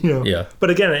weird. Yeah. But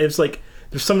again, it's like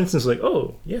there's some instances like,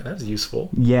 oh yeah, that's useful.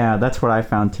 Yeah, that's what I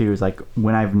found too. Is like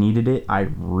when I've needed it, I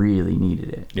really needed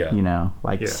it. Yeah.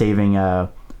 Like saving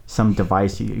some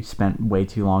device you spent way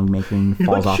too long making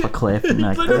falls off a cliff and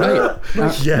like, Right.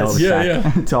 Yes.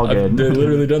 Yeah. it's all good. I've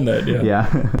literally done that. Yeah.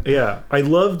 Yeah. Yeah, I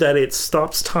love that it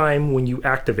stops time when you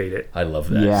activate it. I love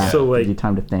that. Yeah. So, like- give you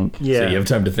time to think. Yeah, So you have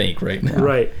time to think, right?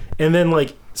 right. And then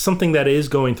like something that is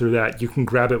going through that, you can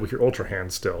grab it with your ultra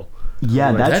hand still.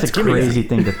 Yeah, that's that's a crazy crazy.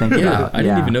 thing to think Yeah. about. I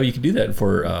didn't even know you could do that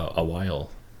for a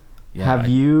while. Yeah.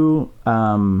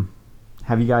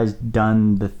 Have you guys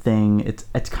done the thing?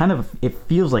 It's kind of, it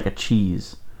feels like a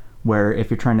cheese, where if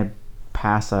you're trying to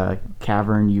pass a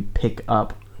cavern, you pick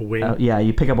up A wing.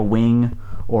 you pick up a wing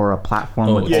or a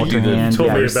platform with yeah, ultra you hand.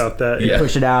 told me Yes. about that. You Yeah.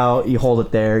 push it out, you hold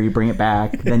it there, you bring it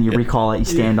back, then you recall it, you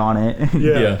stand on it.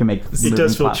 Yeah. You can make It moving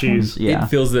does feel platforms. cheese. Yeah. It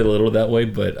feels a little that way,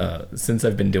 but since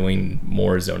I've been doing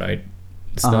more Zonite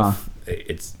stuff,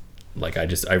 it's like I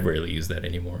rarely use that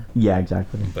anymore. Yeah,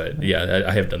 exactly. But yeah,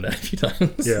 I have done that a few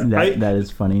times. Yeah. That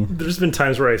is funny. There's been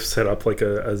times where I've set up like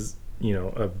a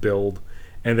build,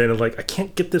 and then like I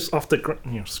can't get this off the ground.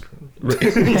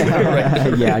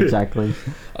 Yeah, exactly.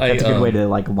 That's a good way to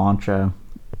like launch a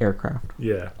aircraft.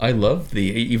 Yeah. I love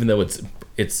even though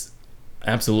it's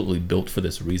absolutely built for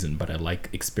this reason, but I like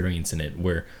experiencing it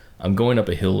where I'm going up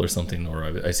a hill or something, or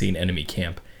I see an enemy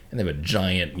camp and they have a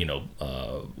giant, what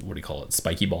do you call it,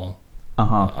 spiky ball,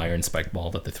 iron spike ball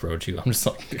that they throw at you. I'm just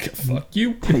like, fuck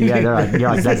you. Yeah, you're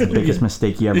like, that's the biggest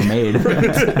mistake you ever made.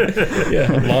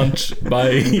 Yeah, launch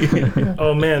by.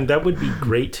 Oh man, that would be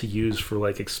great to use for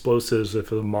like explosives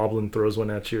if a moblin throws one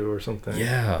at you or something.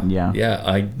 Yeah.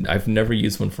 I've never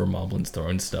used one for moblins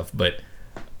throwing stuff, but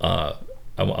I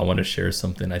want to share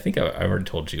something. I think I already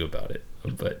told you about it,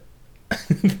 but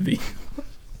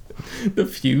the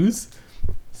fuse.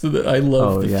 So I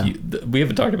love fuse. We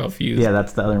haven't talked about fuse. Yeah,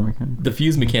 that's the other mechanic. The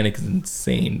fuse mechanic is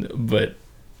insane, but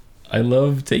I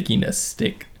love taking a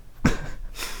stick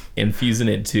and fusing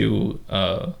it to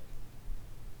what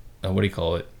do you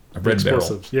call it? A red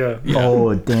Explosives. barrel. Yeah.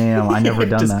 Oh damn! I never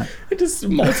done that. It just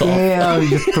melts off. Damn, you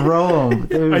just throw them.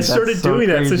 Dude, I started doing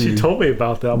that since you told me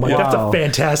about that. I'm like, that's a Wow.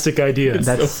 fantastic idea.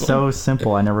 That's so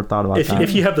simple. I never thought about that.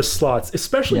 If you have the slots,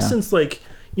 especially Yeah. since like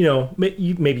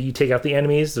maybe you take out the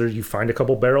enemies, or you find a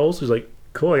couple barrels. It's like,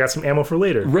 cool, I got some ammo for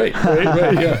later. Right.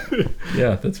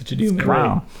 Yeah, that's what you do, man.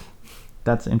 Wow,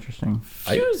 that's interesting.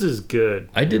 Fuse is good.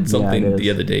 I did it something is. the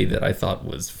other day that I thought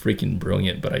was freaking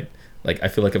brilliant, but I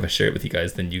feel like if I share it with you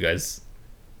guys, then you guys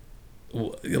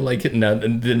like it,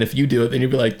 and then if you do it, then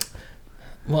you'll be like,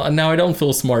 well, now I don't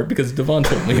feel smart because DeVaughn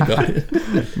told me about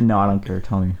it. No, I don't care.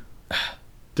 Tell me.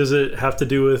 Does it have to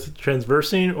do with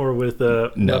transversing or with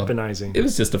weaponizing? It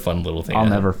was just a fun little thing. I'll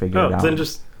never figure it out. Then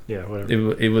just whatever.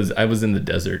 It was. I was in the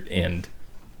desert and.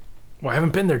 Well, I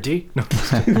haven't been there, D. No.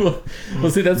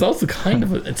 well, see, that's also kind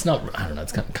of it's not. I don't know.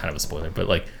 It's kind of a spoiler, but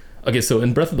like, okay, so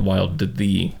in Breath of the Wild, did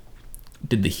the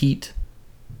heat,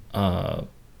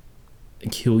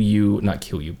 kill you? Not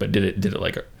kill you, but did it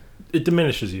like? It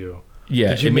diminishes you. Yeah,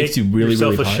 Did you it makes you really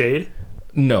yourself really a hot. shade?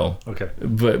 No. Okay.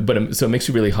 But so it makes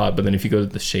you really hot. But then if you go to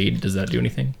the shade, does that do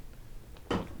anything?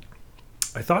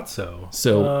 I thought so.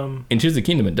 So in Tears of the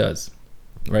Kingdom, it does,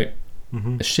 right?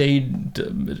 Mm-hmm. Shade,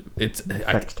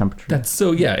 Affects temperature. That's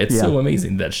so it's so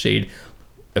amazing that shade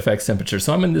affects temperature.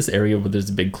 So I'm in this area where there's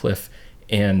a big cliff,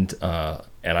 and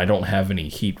I don't have any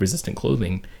heat resistant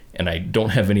clothing, and I don't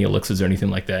have any elixirs or anything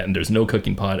like that, and there's no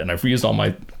cooking pot, and I've reused all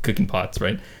my cooking pots,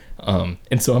 right?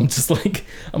 And so I'm just like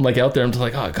out there, I'm just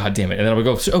like, oh god damn it, and then I would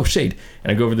go, oh shade,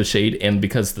 and I go over the shade, and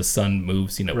because the sun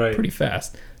moves pretty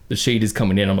fast, the shade is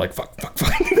coming in. I'm like fuck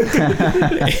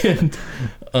and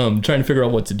trying to figure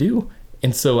out what to do.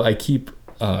 And so I keep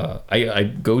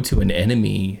I go to an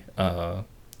enemy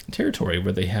territory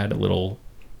where they had a little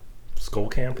skull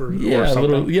camper or they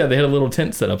something. had a little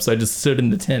tent set up. So I just stood in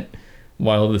the tent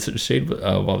while the shade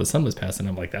while the sun was passing.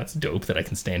 I'm like, that's dope that I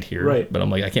can stand here. Right. But I'm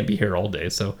like, I can't be here all day.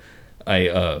 So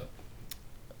I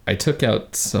took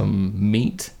out some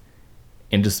meat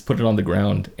and just put it on the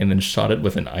ground and then shot it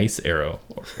with an ice arrow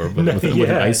or with an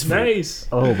ice fruit nice.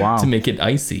 Oh wow! to make it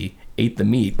icy. Ate the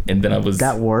meat, and then I was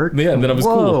That worked. Yeah, and then I was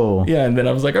Whoa. cool. Yeah, and then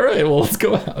I was like, all right, well, let's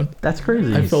go out. That's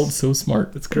crazy. I felt so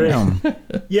smart. That's great. Damn.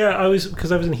 Yeah, I was in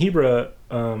Hebra,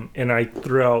 and I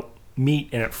threw out meat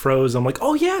and it froze. I'm like,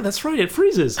 oh yeah, that's right, it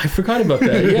freezes. I forgot about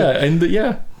that. Yeah, and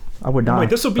I would not. I'm like,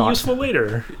 this will be thought- useful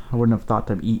later. I wouldn't have thought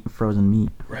to eat frozen meat.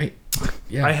 right.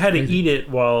 Yeah, I had crazy. to eat it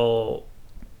while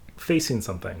facing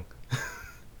something.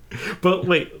 But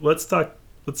wait, let's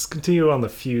continue on the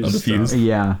fuse. On the fuse? stuff.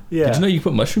 Yeah. Yeah. Did you know you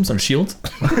put mushrooms on shields?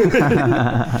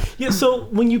 Yeah, so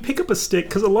when you pick up a stick,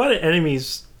 because a lot of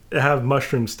enemies have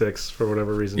mushroom sticks for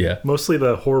whatever reason. Yeah. Mostly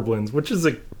the Horblins, which is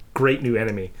a great new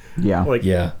enemy. Yeah. Like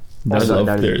Yeah, That is I a- love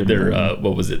that is a good their one.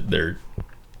 what was it? Their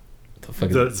the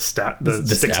fucking the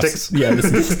stick staffs. sticks. Yeah,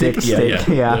 the stick.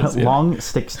 Yeah. Those, yeah. Long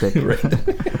stick.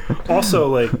 Also,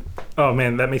 like, oh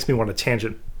man, that makes me want to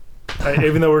tangent.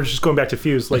 Even though we're just going back to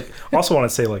fuse, like, also want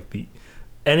to say like the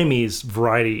enemies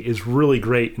variety is really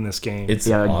great in this game. It's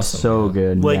Yeah, awesome. so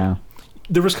good. Like, yeah.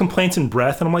 There was complaints in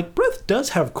Breath, and I'm like, Breath does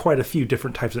have quite a few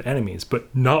different types of enemies,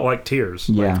 but not like Tears.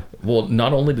 Yeah. Well,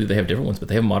 not only do they have different ones, but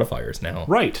they have modifiers now.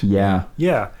 Right. Yeah.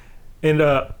 Yeah. And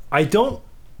I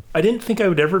didn't think I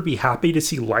would ever be happy to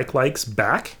see likes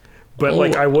back, but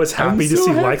like I was I'm happy to so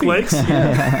see happy. likes.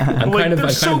 I'm Like, kind of they're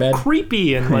so mad.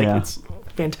 creepy and like Yeah. it's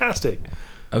fantastic.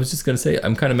 I was just gonna say,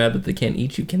 I'm kind of mad that they can't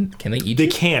eat you. Can they eat They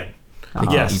you? can. They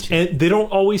can't Yes, eat you. and they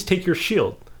don't always take your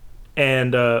shield,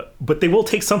 and but they will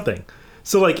take something.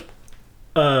 So like,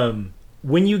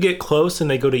 when you get close and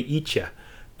they go to eat you,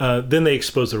 then they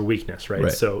expose their weakness, right?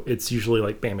 Right. So it's usually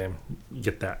like bam, bam, you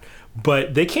get that.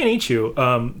 But they can't eat you.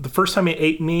 The first time it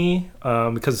ate me,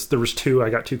 because there was two, I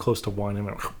got too close to one, and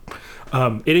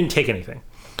it didn't take anything.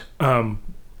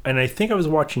 And I think I was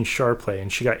watching Char play,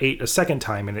 and she got ate a second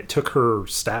time, and it took her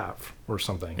staff or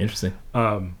something. Interesting.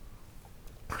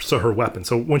 So her weapon.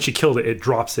 So when she killed it, it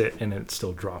drops it, and it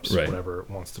still drops Right. whatever it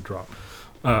wants to drop.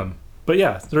 But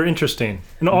yeah, they're interesting,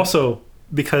 and also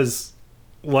because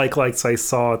likes I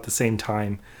saw at the same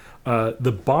time,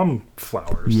 the bomb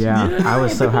flowers. Yeah. I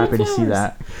was so happy to see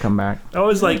that come back. I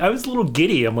was a little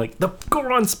giddy. I'm like, the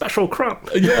Goron special crop.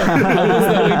 Yeah, I was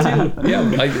that way too. Yeah,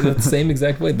 the same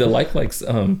exact way. The likes.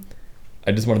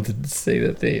 I just wanted to say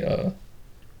that they.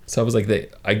 So I was like,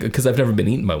 because I've never been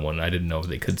eaten by one. I didn't know if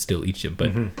they could still eat you,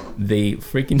 but they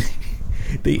freaking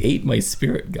they ate my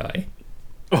spirit guy.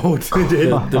 Oh, they did.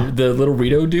 The little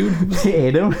Rito dude. They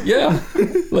ate him. Yeah,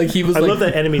 like he was. I like, love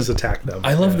that enemies attack them.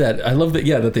 I love that. I love that.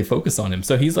 Yeah, that they focus on him.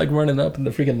 So he's like running up, and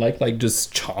the freaking like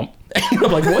just chomp. And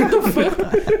I'm like, what the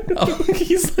fuck? Oh,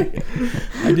 he's like,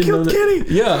 I didn't know that.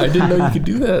 Kitty. Yeah, I didn't know you could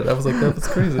do that. I was like, that's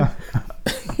crazy.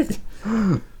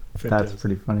 That's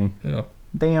pretty funny. Yeah.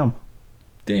 Damn.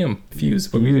 Damn,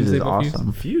 Fuse. What were you Fuse gonna say is about Fuse?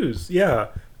 awesome. Fuse, yeah.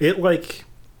 It like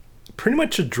pretty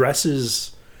much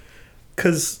addresses,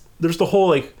 because there's the whole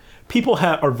like people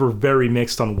are very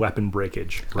mixed on weapon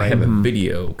breakage, I right? have a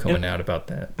video coming out about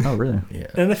that. Oh, really? Yeah.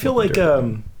 And I feel like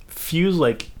Fuse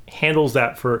like handles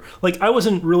that for like I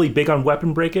wasn't really big on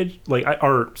weapon breakage. Like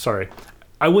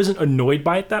I wasn't annoyed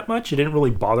by it that much. It didn't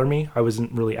really bother me. I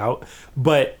wasn't really out.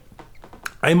 But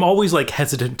I'm always like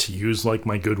hesitant to use like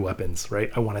my good weapons,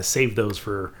 right? I want to save those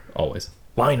for Always.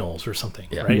 finals or something,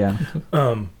 Yeah. right? Yeah.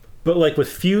 But like with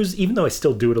Fuse, even though I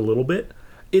still do it a little bit,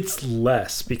 it's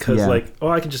less because Yeah. like, oh,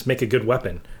 I can just make a good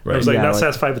weapon. Right. I was like, Yeah, not like-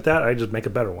 satisfied with that. I just make a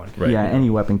better one. Right. Yeah, any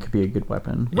weapon could be a good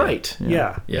weapon. Right.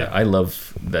 Yeah. Yeah, I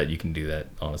love that you can do that,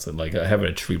 honestly. Like, I have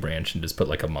a tree branch and just put,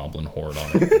 like, a Moblin horde on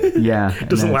it. Yeah. It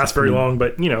doesn't and last very long,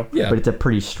 but you know. Yeah. But it's a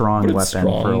pretty strong But weapon it's for a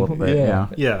strong. little bit. Yeah.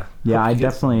 Yeah. Yeah, I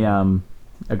definitely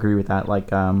agree with that.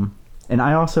 Like, and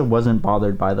I also wasn't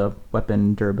bothered by the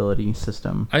weapon durability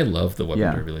system. I love the weapon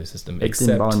Yeah. durability system, It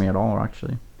didn't bother me at all,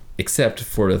 actually. except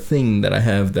for a thing that I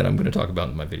have that I'm going to talk about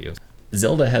in my videos.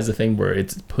 Zelda has a thing where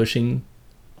it's pushing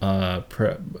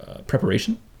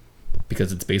preparation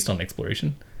because it's based on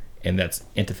exploration, and that's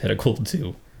antithetical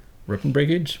to Rip and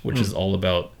Breakage, which is all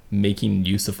about making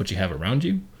use of what you have around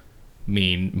you.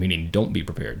 Meaning don't be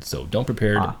prepared. So don't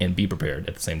prepared and be prepared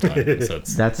at the same time. So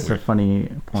it's That's weird. a funny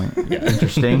point.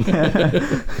 Interesting.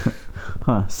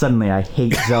 Huh. Suddenly I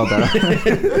hate Zelda.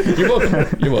 You're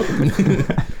welcome. You're welcome.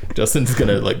 Justin's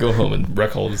gonna like go home and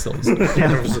wreck all of his Zeldas.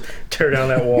 Just tear down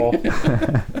that wall.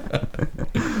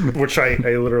 Which I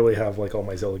literally have like all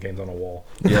my Zelda games on a wall.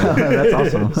 Yeah.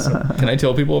 That's awesome. Can I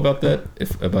tell people about that?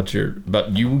 About you?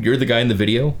 You're the guy in the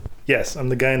video. Yes, I'm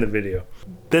the guy in the video.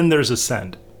 Then there's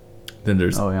Ascend. Then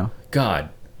there's Oh, yeah. God.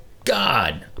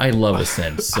 I love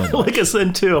Ascend so I much. like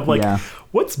Ascend too. I'm like, Yeah.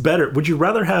 what's better? Would you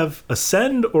rather have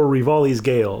Ascend or Rivali's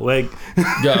Gale? Like,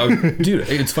 Yeah, dude,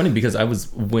 it's funny because I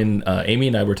was when Amy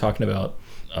and I were talking about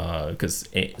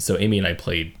so Amy and I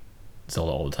played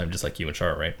Zelda all the time, just like you and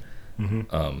Char, right?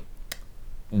 Mm-hmm.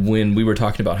 When we were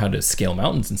talking about how to scale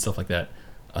mountains and stuff like that,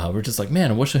 we're just like,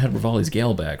 man, I wish I had Rivali's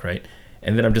Gale back, right?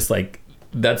 And then I'm just like,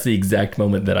 that's the exact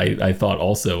moment that I thought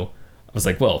also. I was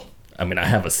like, well, I mean, I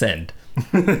have Ascend.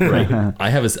 Right,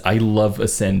 I love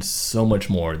Ascend so much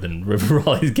more than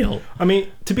Rivali's Gale. I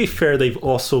mean, to be fair, they've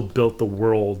also built the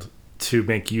world to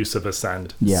make use of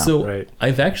Ascend. Yeah. So Right.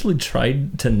 I've actually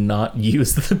tried to not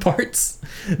use the parts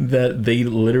that they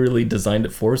literally designed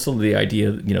it for. So the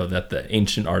idea, that the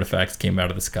ancient artifacts came out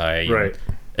of the sky, Right.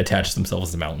 and attached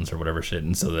themselves to mountains or whatever shit,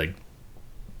 and so they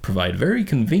provide very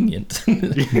convenient.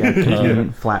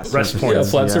 Convenient flat Rest surfaces. points. Yeah,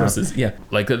 flat Yeah. surfaces. Yeah,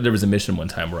 like there was a mission one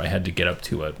time where I had to get up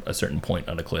to a certain point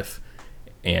on a cliff,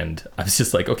 and I was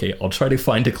just like, okay, I'll try to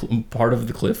find a part of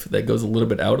the cliff that goes a little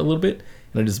bit out a little bit,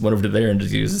 and I just went over to there and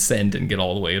just used Ascend and get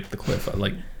all the way up the cliff.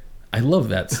 I love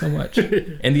that so much,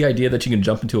 and the idea that you can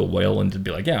jump into a whale and just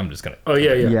be like, yeah, I'm just gonna. Oh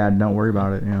yeah, yeah. Yeah, don't worry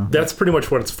about it. Yeah. That's pretty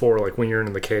much what it's for. Like when you're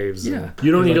in the caves. and Yeah.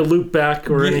 You don't need Like- to loop back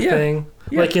or Yeah, anything.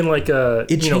 yeah. Like in like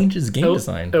It changes game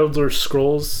design. Elder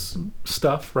Scrolls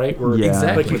stuff, right? Where Yeah,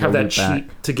 Exactly. like you have the that loop back.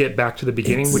 cheat to get back to the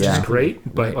beginning, which is Exactly.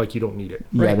 great, but Right. like you don't need it.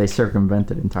 Yeah, Right. they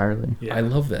circumvent it entirely. Yeah. I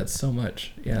love that so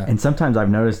much. Yeah. And sometimes I've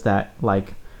noticed that,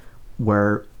 like,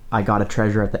 where I got a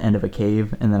treasure at the end of a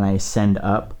cave and then I ascend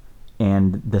up,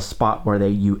 and the spot where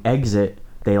you exit,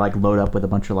 they like load up with a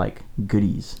bunch of like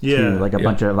goodies. Yeah. Too. Like a Yeah.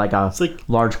 bunch of like a like,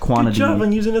 large Good quantity. job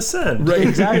on using Ascend. Right.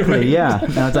 Exactly. Right. Yeah.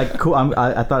 And it's like cool.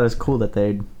 I thought it was cool that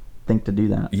they'd think to do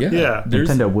that. Yeah. Yeah.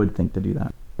 Nintendo would think to do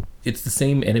that. It's the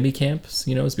same enemy camps,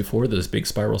 as before, those big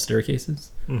spiral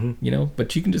staircases, Mm-hmm.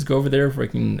 but you can just go over there,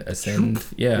 freaking ascend.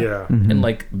 Yeah. Yeah. And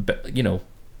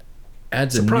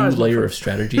adds Surprise, a new layer motherfucker. of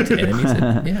strategy to enemies.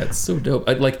 Yeah, it's so dope.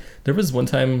 There was one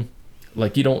time,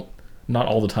 not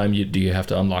all the time do you have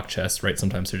to unlock chests, right?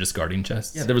 Sometimes they're just guarding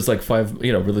chests. Yeah. There was like 5,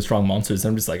 really strong monsters.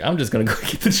 And I'm just like, I'm just going to go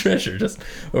get the treasure. Just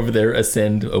over there,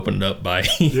 ascend, open it up by.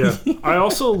 Yeah. I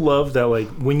also love that like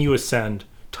when you ascend,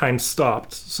 time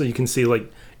stopped, so you can see like,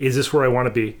 is this where I want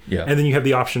to be? Yeah. And then you have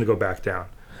the option to go back down.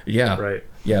 Yeah. Right.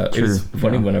 Yeah, it was True,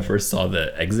 funny yeah. when I first saw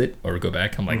the exit or go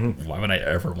back. I'm like, why would I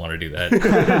ever want to do that?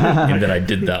 And then I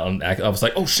did that I was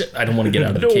like, oh shit, I don't want to get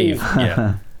out of the No. cave.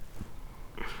 Yeah,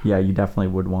 Yeah, you definitely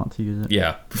would want to use it.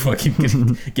 yeah,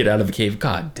 fucking get out of the cave.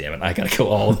 God damn it, I gotta go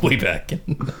all the way back.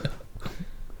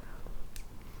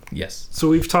 Yes. So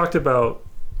we've talked about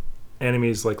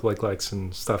enemies like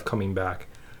and stuff coming back.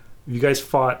 You guys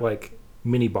fought like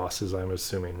mini bosses, I'm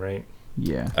assuming, right?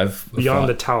 Yeah. I've Beyond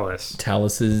the fought Talus.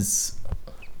 Taluses.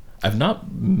 I've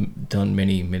not done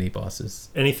many mini bosses.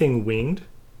 Anything winged?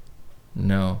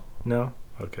 No. No?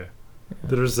 Okay.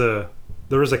 There was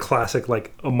a classic,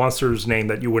 like a monster's name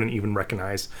that you wouldn't even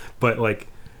recognize, but like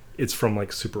it's from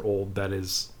like super old that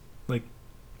is like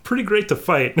pretty great to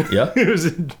fight. Yeah.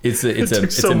 It's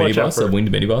It's so a mini much boss, a effort.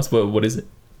 winged mini boss. What is it?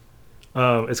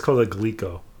 It's called a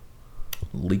Glico.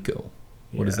 Lico.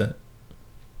 What is Yeah. that?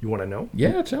 You want to know?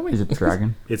 Yeah, tell me. Is it the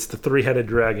dragon? It's the 3-headed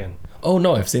dragon. Oh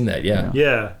no, I've seen that. Yeah.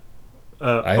 Yeah.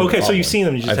 I haven't Okay, so fought you've one. seen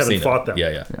them, you just I've haven't seen fought them. Yeah,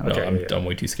 yeah. Yeah. No, Okay, I'm, yeah. I'm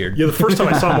way too scared. Yeah, the first time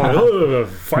I saw them, I'm like, oh,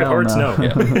 5 Hell hearts, no.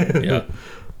 no. Yeah,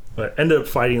 But ended up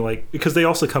fighting like because they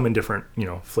also come in different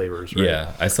flavors. Right?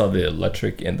 Yeah, I saw the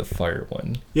electric and the fire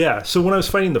one. Yeah. So when I was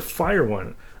fighting the fire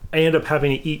one, I ended up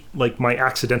having to eat like my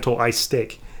accidental ice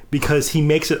steak because he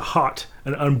makes it hot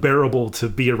and unbearable to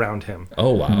be around him.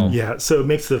 Oh wow. Yeah. So it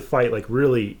makes the fight like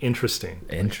really interesting.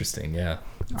 Interesting. Yeah.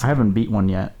 I haven't beat one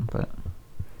yet, but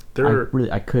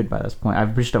I could by this point.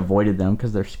 I've just avoided them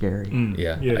because they're scary.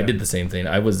 Yeah, I did the same thing.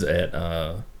 I was at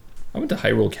I went to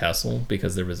Hyrule Castle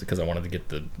because I wanted to get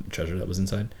the treasure that was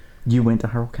inside. You went to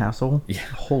Hyrule Castle? Yeah.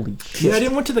 Holy shit. Yeah, I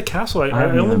didn't went to the castle. I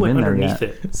haven't only even went been there underneath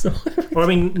yet. it. So Well, I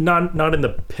mean, not in the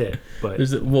pit, but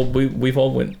we've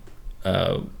all went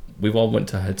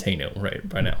to Hateno right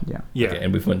by now. Yeah. yeah, Okay,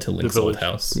 and we've went to Link's old village.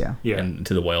 house. Yeah. Yeah. And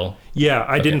to the well. yeah.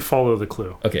 I didn't follow the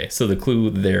clue. Okay, so the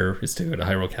clue there is to go to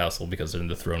Hyrule Castle because in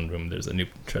the throne room there's a new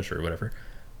treasure or whatever.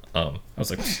 I was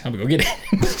like, I'm gonna go get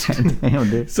it. Damn,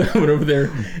 dude. So I went over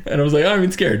there and I was like, I'm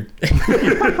even scared.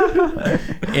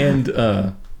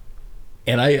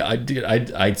 and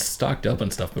I stocked up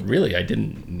on stuff, but really I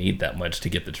didn't need that much to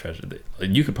get the treasure.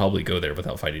 You could probably go there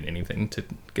without fighting anything to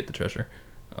get the treasure.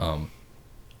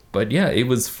 But yeah, it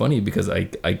was funny because I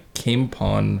came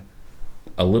upon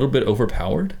a little bit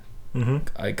overpowered.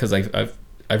 Because I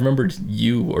remembered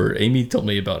you or Amy told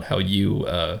me about how you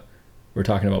were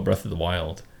talking about Breath of the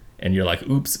Wild. And you're like,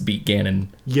 oops, beat Ganon.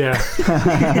 Yeah,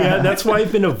 yeah. That's why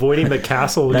I've been avoiding the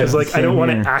castle because That's like I don't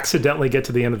want to here. accidentally get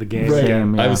to the end of the game. Right.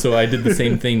 Same, yeah. So I did the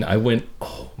same thing. I went,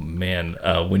 oh man,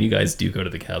 when you guys do go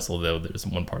to the castle though, there's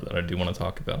one part that I do want to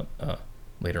talk about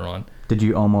later on. Did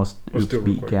you almost Let's do it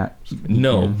real beat quick. Cat?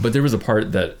 No, but there was a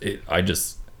part that I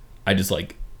just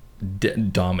like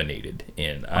dominated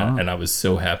in, and I was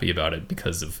so happy about it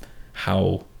because of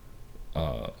how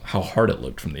hard it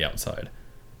looked from the outside.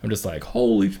 I'm just like,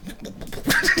 holy!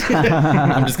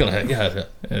 I'm just gonna, yeah.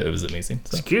 It was amazing.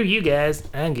 So. Screw you guys,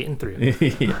 I'm getting through.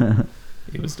 Yeah,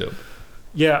 it was dope.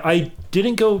 Yeah, I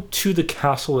didn't go to the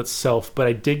castle itself, but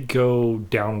I did go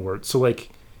downward. So like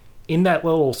in that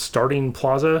little starting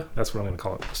plaza, that's what I'm gonna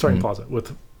call it, starting plaza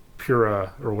with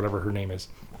Pura or whatever her name is.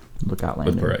 Lookout With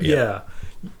Landing. Pura, Yeah.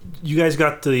 You guys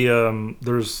got the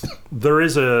there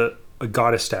is a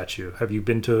goddess statue. Have you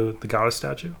been to the goddess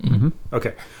statue? Mm-hmm.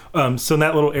 Okay. So in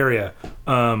that little area,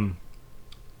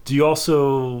 do you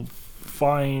also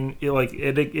find it like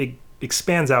it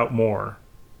expands out more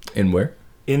And where?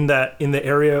 in the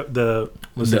area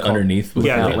what's it called? Underneath. With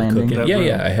Yeah, the landing. cooking. That Yeah, room.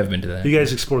 yeah. I have been to that. You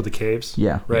guys explored the caves,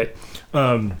 Yeah. right?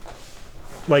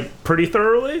 Like pretty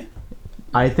thoroughly.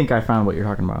 I think I found what you're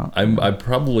talking about. I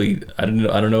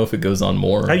don't know if it goes on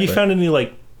more. Have you but found any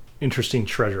like interesting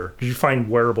treasure? Did you find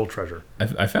wearable treasure?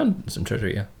 I found some treasure.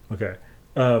 Yeah. Okay.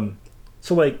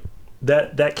 So like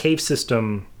that cave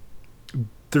system,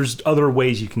 there's other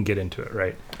ways you can get into it,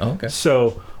 right? Oh, okay.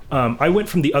 So I went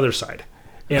from the other side,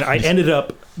 and I ended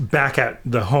up back at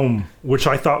the home, which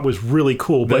I thought was really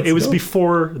cool. But That's it was dope.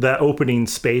 before that opening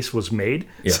space was made,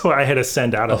 Yeah. so I had to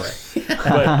send out of it.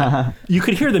 But you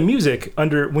could hear the music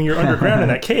when you're underground in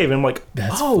that cave, and I'm like,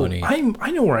 That's oh, funny.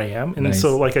 I know where I am. And Nice.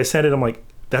 so like I said it, I'm like,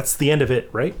 that's the end of it,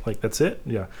 right? Like that's it,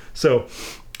 yeah. So,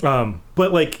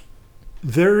 but like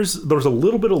there's a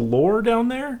little bit of lore down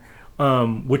there,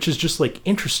 which is just like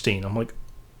interesting. I'm like,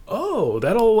 oh,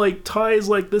 that all like ties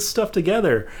like this stuff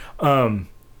together.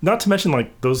 Not to mention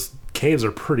like those caves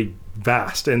are pretty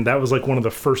vast, and that was like one of the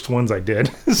first ones I did.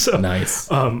 So Nice.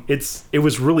 it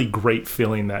was really great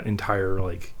feeling that entire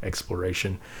like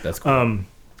exploration. That's cool.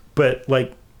 But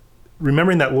like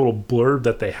remembering that little blurb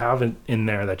that they have in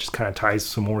there that just kind of ties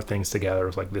some more things together.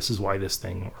 It's like, this is why this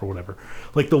thing or whatever.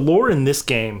 Like the lore in this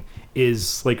game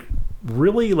is like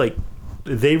really like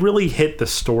they really hit the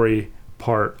story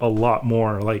part a lot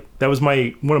more. Like that was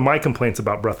one of my complaints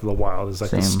about Breath of the Wild is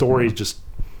like the Same, story yeah.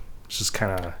 just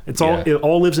kind of Yeah. it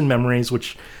all lives in memories,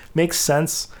 which makes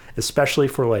sense, especially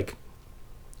for like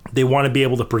they want to be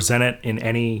able to present it in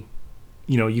any,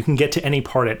 you can get to any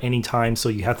part at any time, so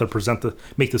you have to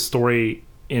make the story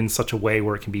in such a way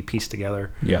where it can be pieced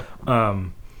together. Yeah.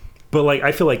 But like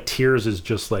I feel like Tears is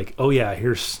just like, oh yeah,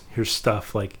 here's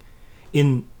stuff like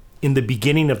in the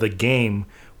beginning of the game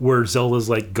where Zelda's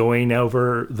like going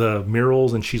over the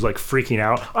murals and she's like freaking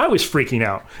out. I was freaking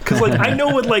out because like I know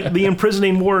what like the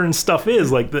imprisoning war and stuff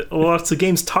is. Like lots of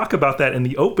games talk about that in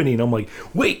the opening. I'm like,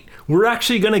 wait, we're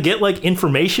actually gonna get like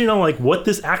information on like what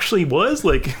this actually was.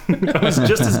 Like I was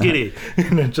just as giddy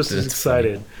and just as That's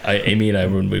excited. funny. Amy and I,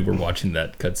 when we were watching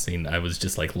that cutscene, I was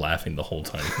just like laughing the whole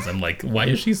time because I'm like, why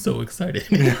is she so excited?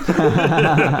 Like,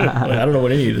 I don't know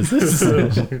what any of this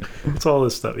is. It's all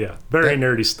this stuff. Yeah, very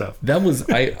nerdy stuff. That was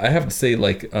I have to say,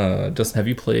 like, Justin, have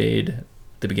you played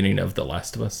the beginning of The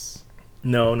Last of Us?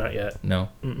 No, not yet. No.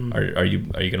 Are you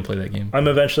gonna play that game? I'm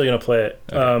eventually gonna play it.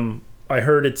 Okay. I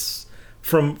heard it's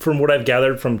from what I've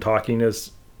gathered from talking to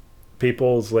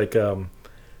people is like the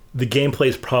gameplay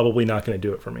is probably not going to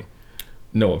do it for me.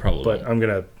 No, it probably But won't.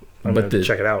 I'm gonna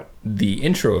check it out. The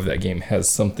intro of that game has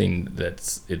something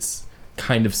it's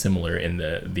kind of similar in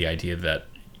the idea that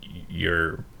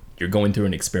you're going through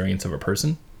an experience of a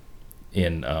person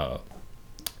in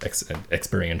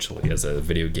experientially as a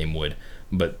video game would,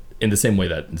 but in the same way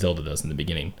that Zelda does in the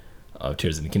beginning of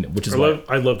Tears of the Kingdom, which is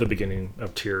I love the beginning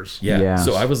of Tears. Yeah.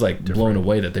 So I was like blown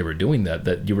away that they were doing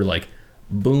that you were like,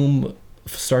 boom,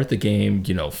 start the game,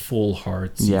 full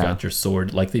hearts, you got your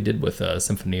sword, like they did with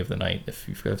Symphony of the Night, if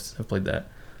you guys have played that.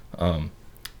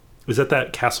 Is that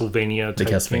Castlevania the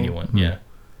Castlevania game? one, yeah.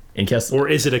 Or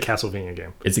is it a Castlevania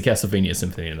game? It's a Castlevania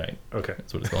Symphony of the Night. Okay.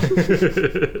 That's what it's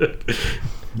called.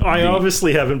 I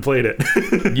obviously haven't played it.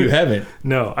 You haven't?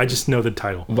 No, I just know the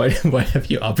title. Why have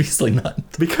you obviously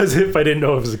not? Because if I didn't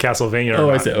know if it was a Castlevania or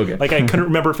not. I see, okay. Like, I couldn't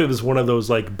remember if it was one of those,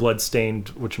 like, blood-stained,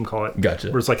 whatchamacallit. Gotcha.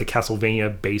 Where it's like a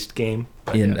Castlevania-based game.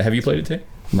 Have you played it, Tay?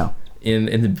 No. In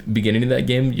the beginning of that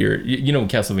game, you know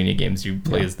Castlevania games, you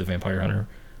play as the vampire hunter.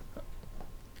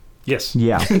 Yes.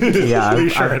 Yeah.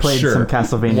 I've played some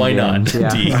Castlevania Why games.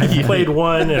 not? Yeah. I've played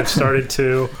one and I've started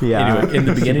two. Yeah. Anyway, in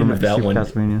the beginning of that one,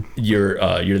 Castlevania.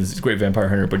 you're this great vampire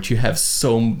hunter, but you have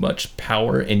so much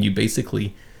power, and you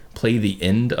basically play the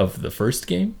end of the first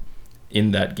game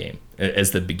in that game as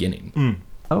the beginning.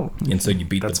 Oh. And so you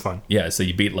beat That's fun. Yeah, so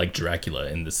you beat like Dracula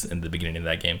in the beginning of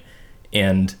that game.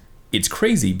 And it's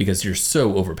crazy because you're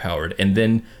so overpowered, and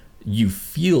then you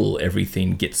feel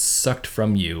everything get sucked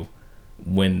from you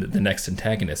when the next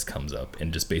antagonist comes up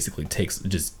and just basically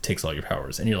takes all your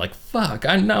powers, and you're like, fuck,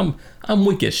 I'm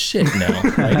weak as shit now.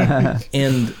 Right?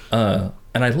 and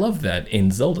I love that in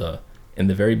Zelda in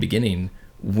the very beginning,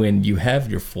 when you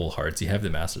have your full hearts, you have the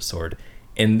Master Sword,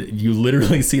 and you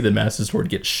literally see the Master Sword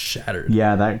get shattered.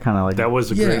 Yeah, that kind of like... That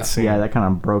was a great scene. Yeah, that kind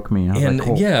of broke me. I was like,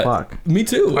 oh, fuck. Me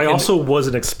too. I also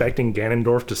wasn't expecting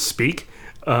Ganondorf to speak.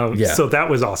 So that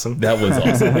was awesome. That was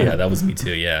awesome. Yeah, that was me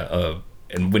too. Yeah.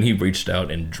 And when he reached out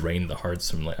and drained the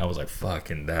hearts from, I was like, fuck,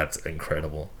 and that's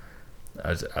incredible.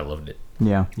 I loved it.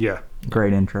 Yeah. Yeah.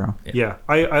 Great intro. Yeah.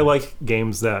 I like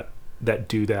games that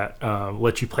do that.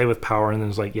 Let you play with power, and then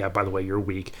it's like, yeah, by the way, you're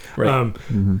weak. Right.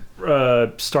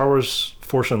 Star Wars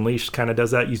Force Unleashed kind of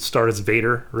does that. You start as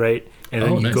Vader, right? And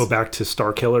then you go back to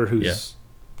Starkiller, who's,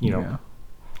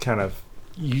 kind of...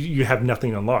 You have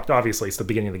nothing unlocked. Obviously, it's the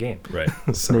beginning of the game. Right.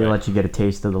 So, They let you get a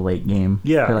taste of the late game.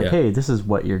 Yeah. They're like, hey, this is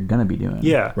what you're going to be doing.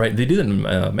 Yeah. Right. They do that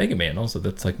in Mega Man also.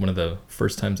 That's like one of the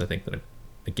first times I think that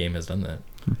a game has done that.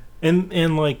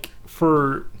 And like,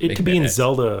 for it Big to be in X.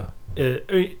 Zelda,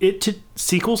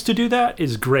 sequels to do that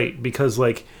is great, because,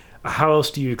 like, how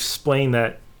else do you explain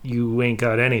that you ain't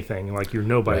got anything? Like, you're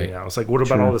nobody now. It's like, what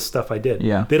about True. all the stuff I did?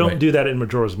 Yeah. They don't Right. do that in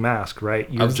Majora's Mask, right?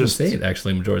 I was just saying,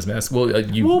 actually, Majora's Mask. Well,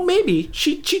 Well, maybe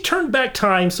she turned back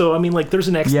time, so I mean, like, there's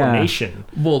an explanation.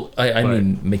 I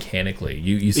mean, mechanically,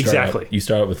 you start Exactly. out, you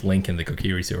start out with Link and the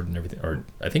Kokiri sword and everything, or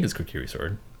I think it's Kokiri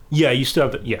sword. Yeah, you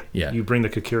still have Yeah. You bring the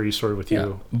Kokiri sword with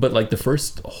you. But like the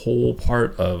first whole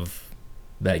part of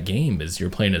that game is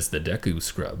you're playing as the Deku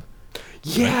scrub.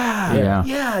 Yeah.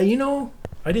 Yeah.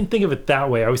 I didn't think of it that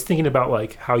way. I was thinking about,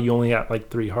 like, how you only got, like,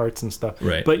 3 hearts and stuff.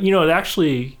 Right. But, it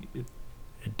actually...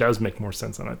 It does make more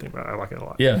sense than I think about it. I like it a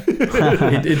lot. Yeah,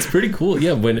 it's pretty cool.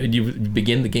 Yeah, when you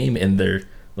begin the game and they're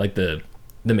like the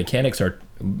mechanics are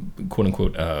quote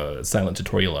unquote silent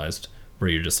tutorialized, where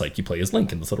you're just like, you play as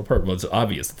Link in this little part. Well, it's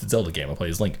obvious it's a Zelda game. I play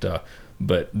as Link, duh.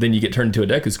 But then you get turned into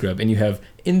a Deku scrub and you have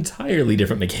entirely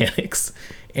different mechanics,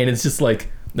 and it's just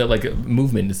like that. Like,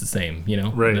 movement is the same,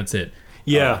 Right. And that's it.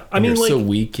 Yeah, I And mean, you're like, so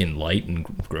weak and light and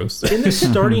gross. in the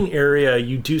starting area,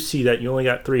 you do see that you only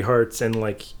got 3 hearts, and,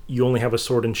 like, you only have a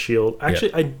sword and shield.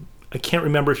 Actually, I can't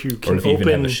remember if you Or can if you open.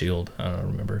 even have a shield, I don't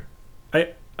remember.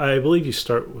 I believe you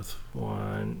start with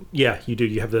 1. Yeah, you do.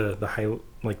 You have the high,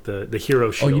 like, the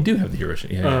hero shield. Oh, you do have the hero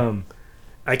shield. Yeah.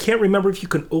 I can't remember if you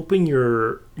can open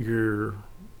your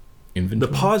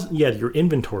Inventory. your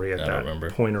inventory at I don't that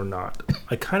remember. point or not.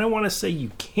 I kind of want to say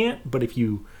you can't, but if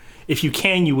you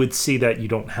can, you would see that you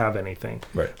don't have anything.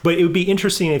 Right. But it would be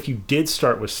interesting if you did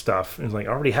start with stuff and it's like, I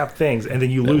already have things, and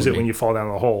then you That lose would it when be- you fall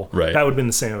down the hole. Right. That would have been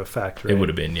the same effect, right? It would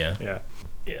have been, yeah. Yeah.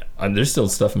 Yeah. There's still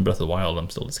stuff in Breath of the Wild I'm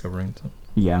still discovering. So.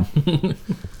 Yeah.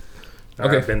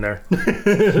 Okay. I've been there.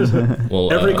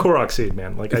 Well, Every Korok seed,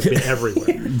 man. Like, I've been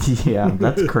everywhere. Yeah,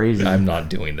 that's crazy. I'm not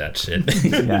doing that shit.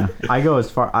 Yeah. I go as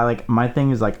far... my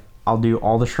thing is, like, I'll do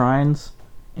all the shrines,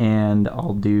 and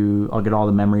I'll get all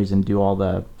the memories and do all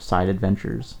the side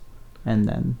adventures. And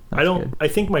then that's good. I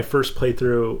think my first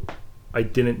playthrough, I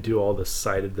didn't do all the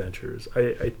side adventures.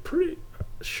 I pretty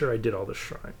sure I did all the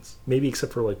shrines, maybe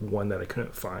except for like one that I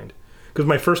couldn't find, because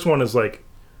my first one is like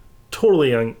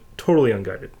totally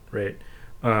unguided, right?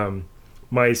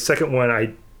 My second one,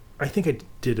 I think I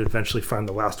did eventually find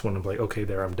the last one. I'm like, okay,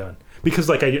 there, I'm done, because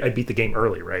like I beat the game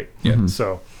early, right? Yeah.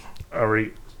 So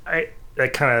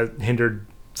that kind of hindered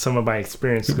some of my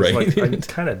experience, because Right. like I'm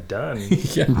kind of done,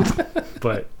 Yeah.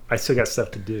 but I still got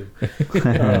stuff to do.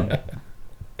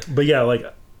 But yeah, like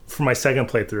for my second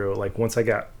playthrough, like once I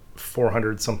got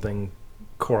 400 something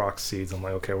Korok seeds, I'm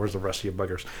like, okay, where's the rest of you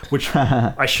buggers? Which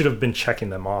I should have been checking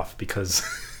them off, because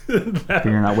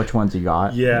Figuring out which ones you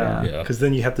got. yeah, Yeah. because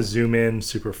then you have to zoom in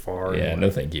super far. Yeah, and no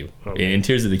like, thank you. Oh. In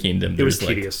Tears of the Kingdom, it was there's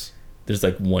like tedious. there's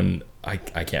like one I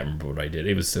can't remember what I did.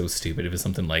 It was so stupid. It was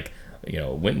something like,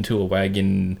 went into a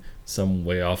wagon some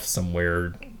way off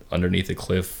somewhere underneath a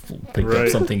cliff, picked up Right.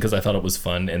 something because I thought it was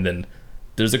fun, and then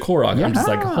there's a Korok. I'm just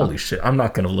like, Yeah. holy shit! I'm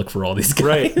not gonna look for all these guys.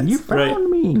 Right. You found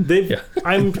me. They've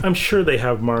I'm sure they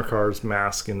have Markar's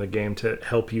mask in the game to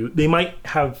help you. They might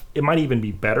have, it might even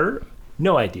be better.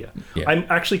 No idea. Yeah. I'm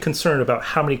actually concerned about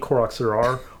how many Koroks there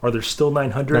are. Are there still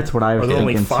 900? That's what I was Are there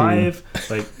only thinking, 5?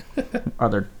 Like, Are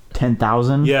there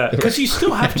 10,000? yeah, because you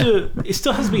still have to. It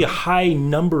still has to be a high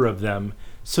number of them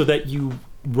so that you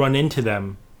run into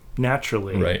them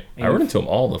naturally. Right. And I run into them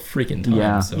all the freaking time.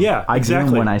 Yeah. So Yeah, I do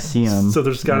exactly. when I see them. So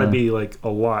there's got to Yeah. be like a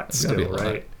lot it's gotta still, be a lot.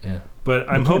 right? Yeah. But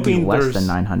I'm It can't be hoping less there's than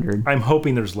 900. I'm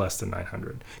hoping there's less than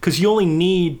 900, because you only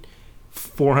need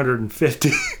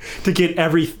 450 to get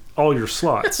all your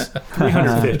slots.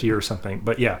 350 or something.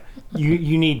 But yeah,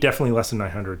 you need definitely less than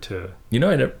 900 to.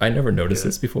 I never noticed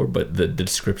this before, but the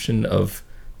description of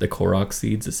the Korok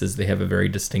seeds, it says they have a very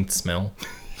distinct smell.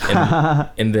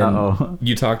 And then Uh-oh.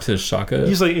 you talk to Shaka.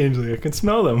 He's like, Ainsley, I can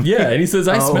smell them. Yeah, and he says,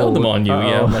 I smelled them on you.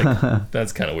 Yeah, I'm uh-oh. like,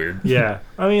 that's kind of weird. Yeah.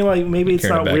 I mean, like, maybe it's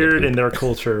Carrying not a bag of weird poop. in their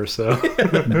culture, so.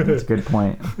 That's a good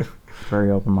point.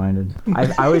 Very open-minded.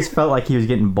 I always felt like he was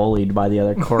getting bullied by the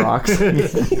other Koroks.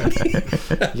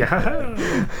 Yeah.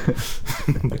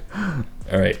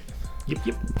 All right, Yep.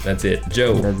 that's it.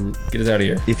 Joe, get us out of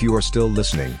here. If you are still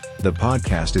listening, the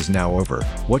podcast is now over.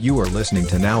 What you are listening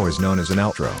to now is known as an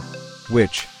outro,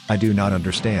 which I do not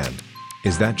understand.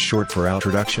 Is that short for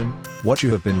outroduction? What you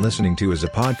have been listening to is a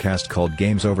podcast called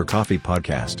Games Over Coffee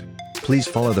Podcast. Please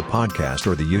follow the podcast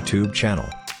or the YouTube channel.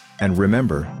 And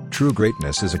remember, true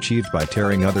greatness is achieved by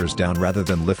tearing others down rather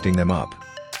than lifting them up.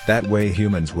 That way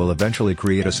humans will eventually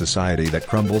create a society that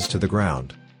crumbles to the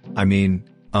ground. I mean,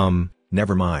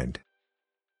 never mind.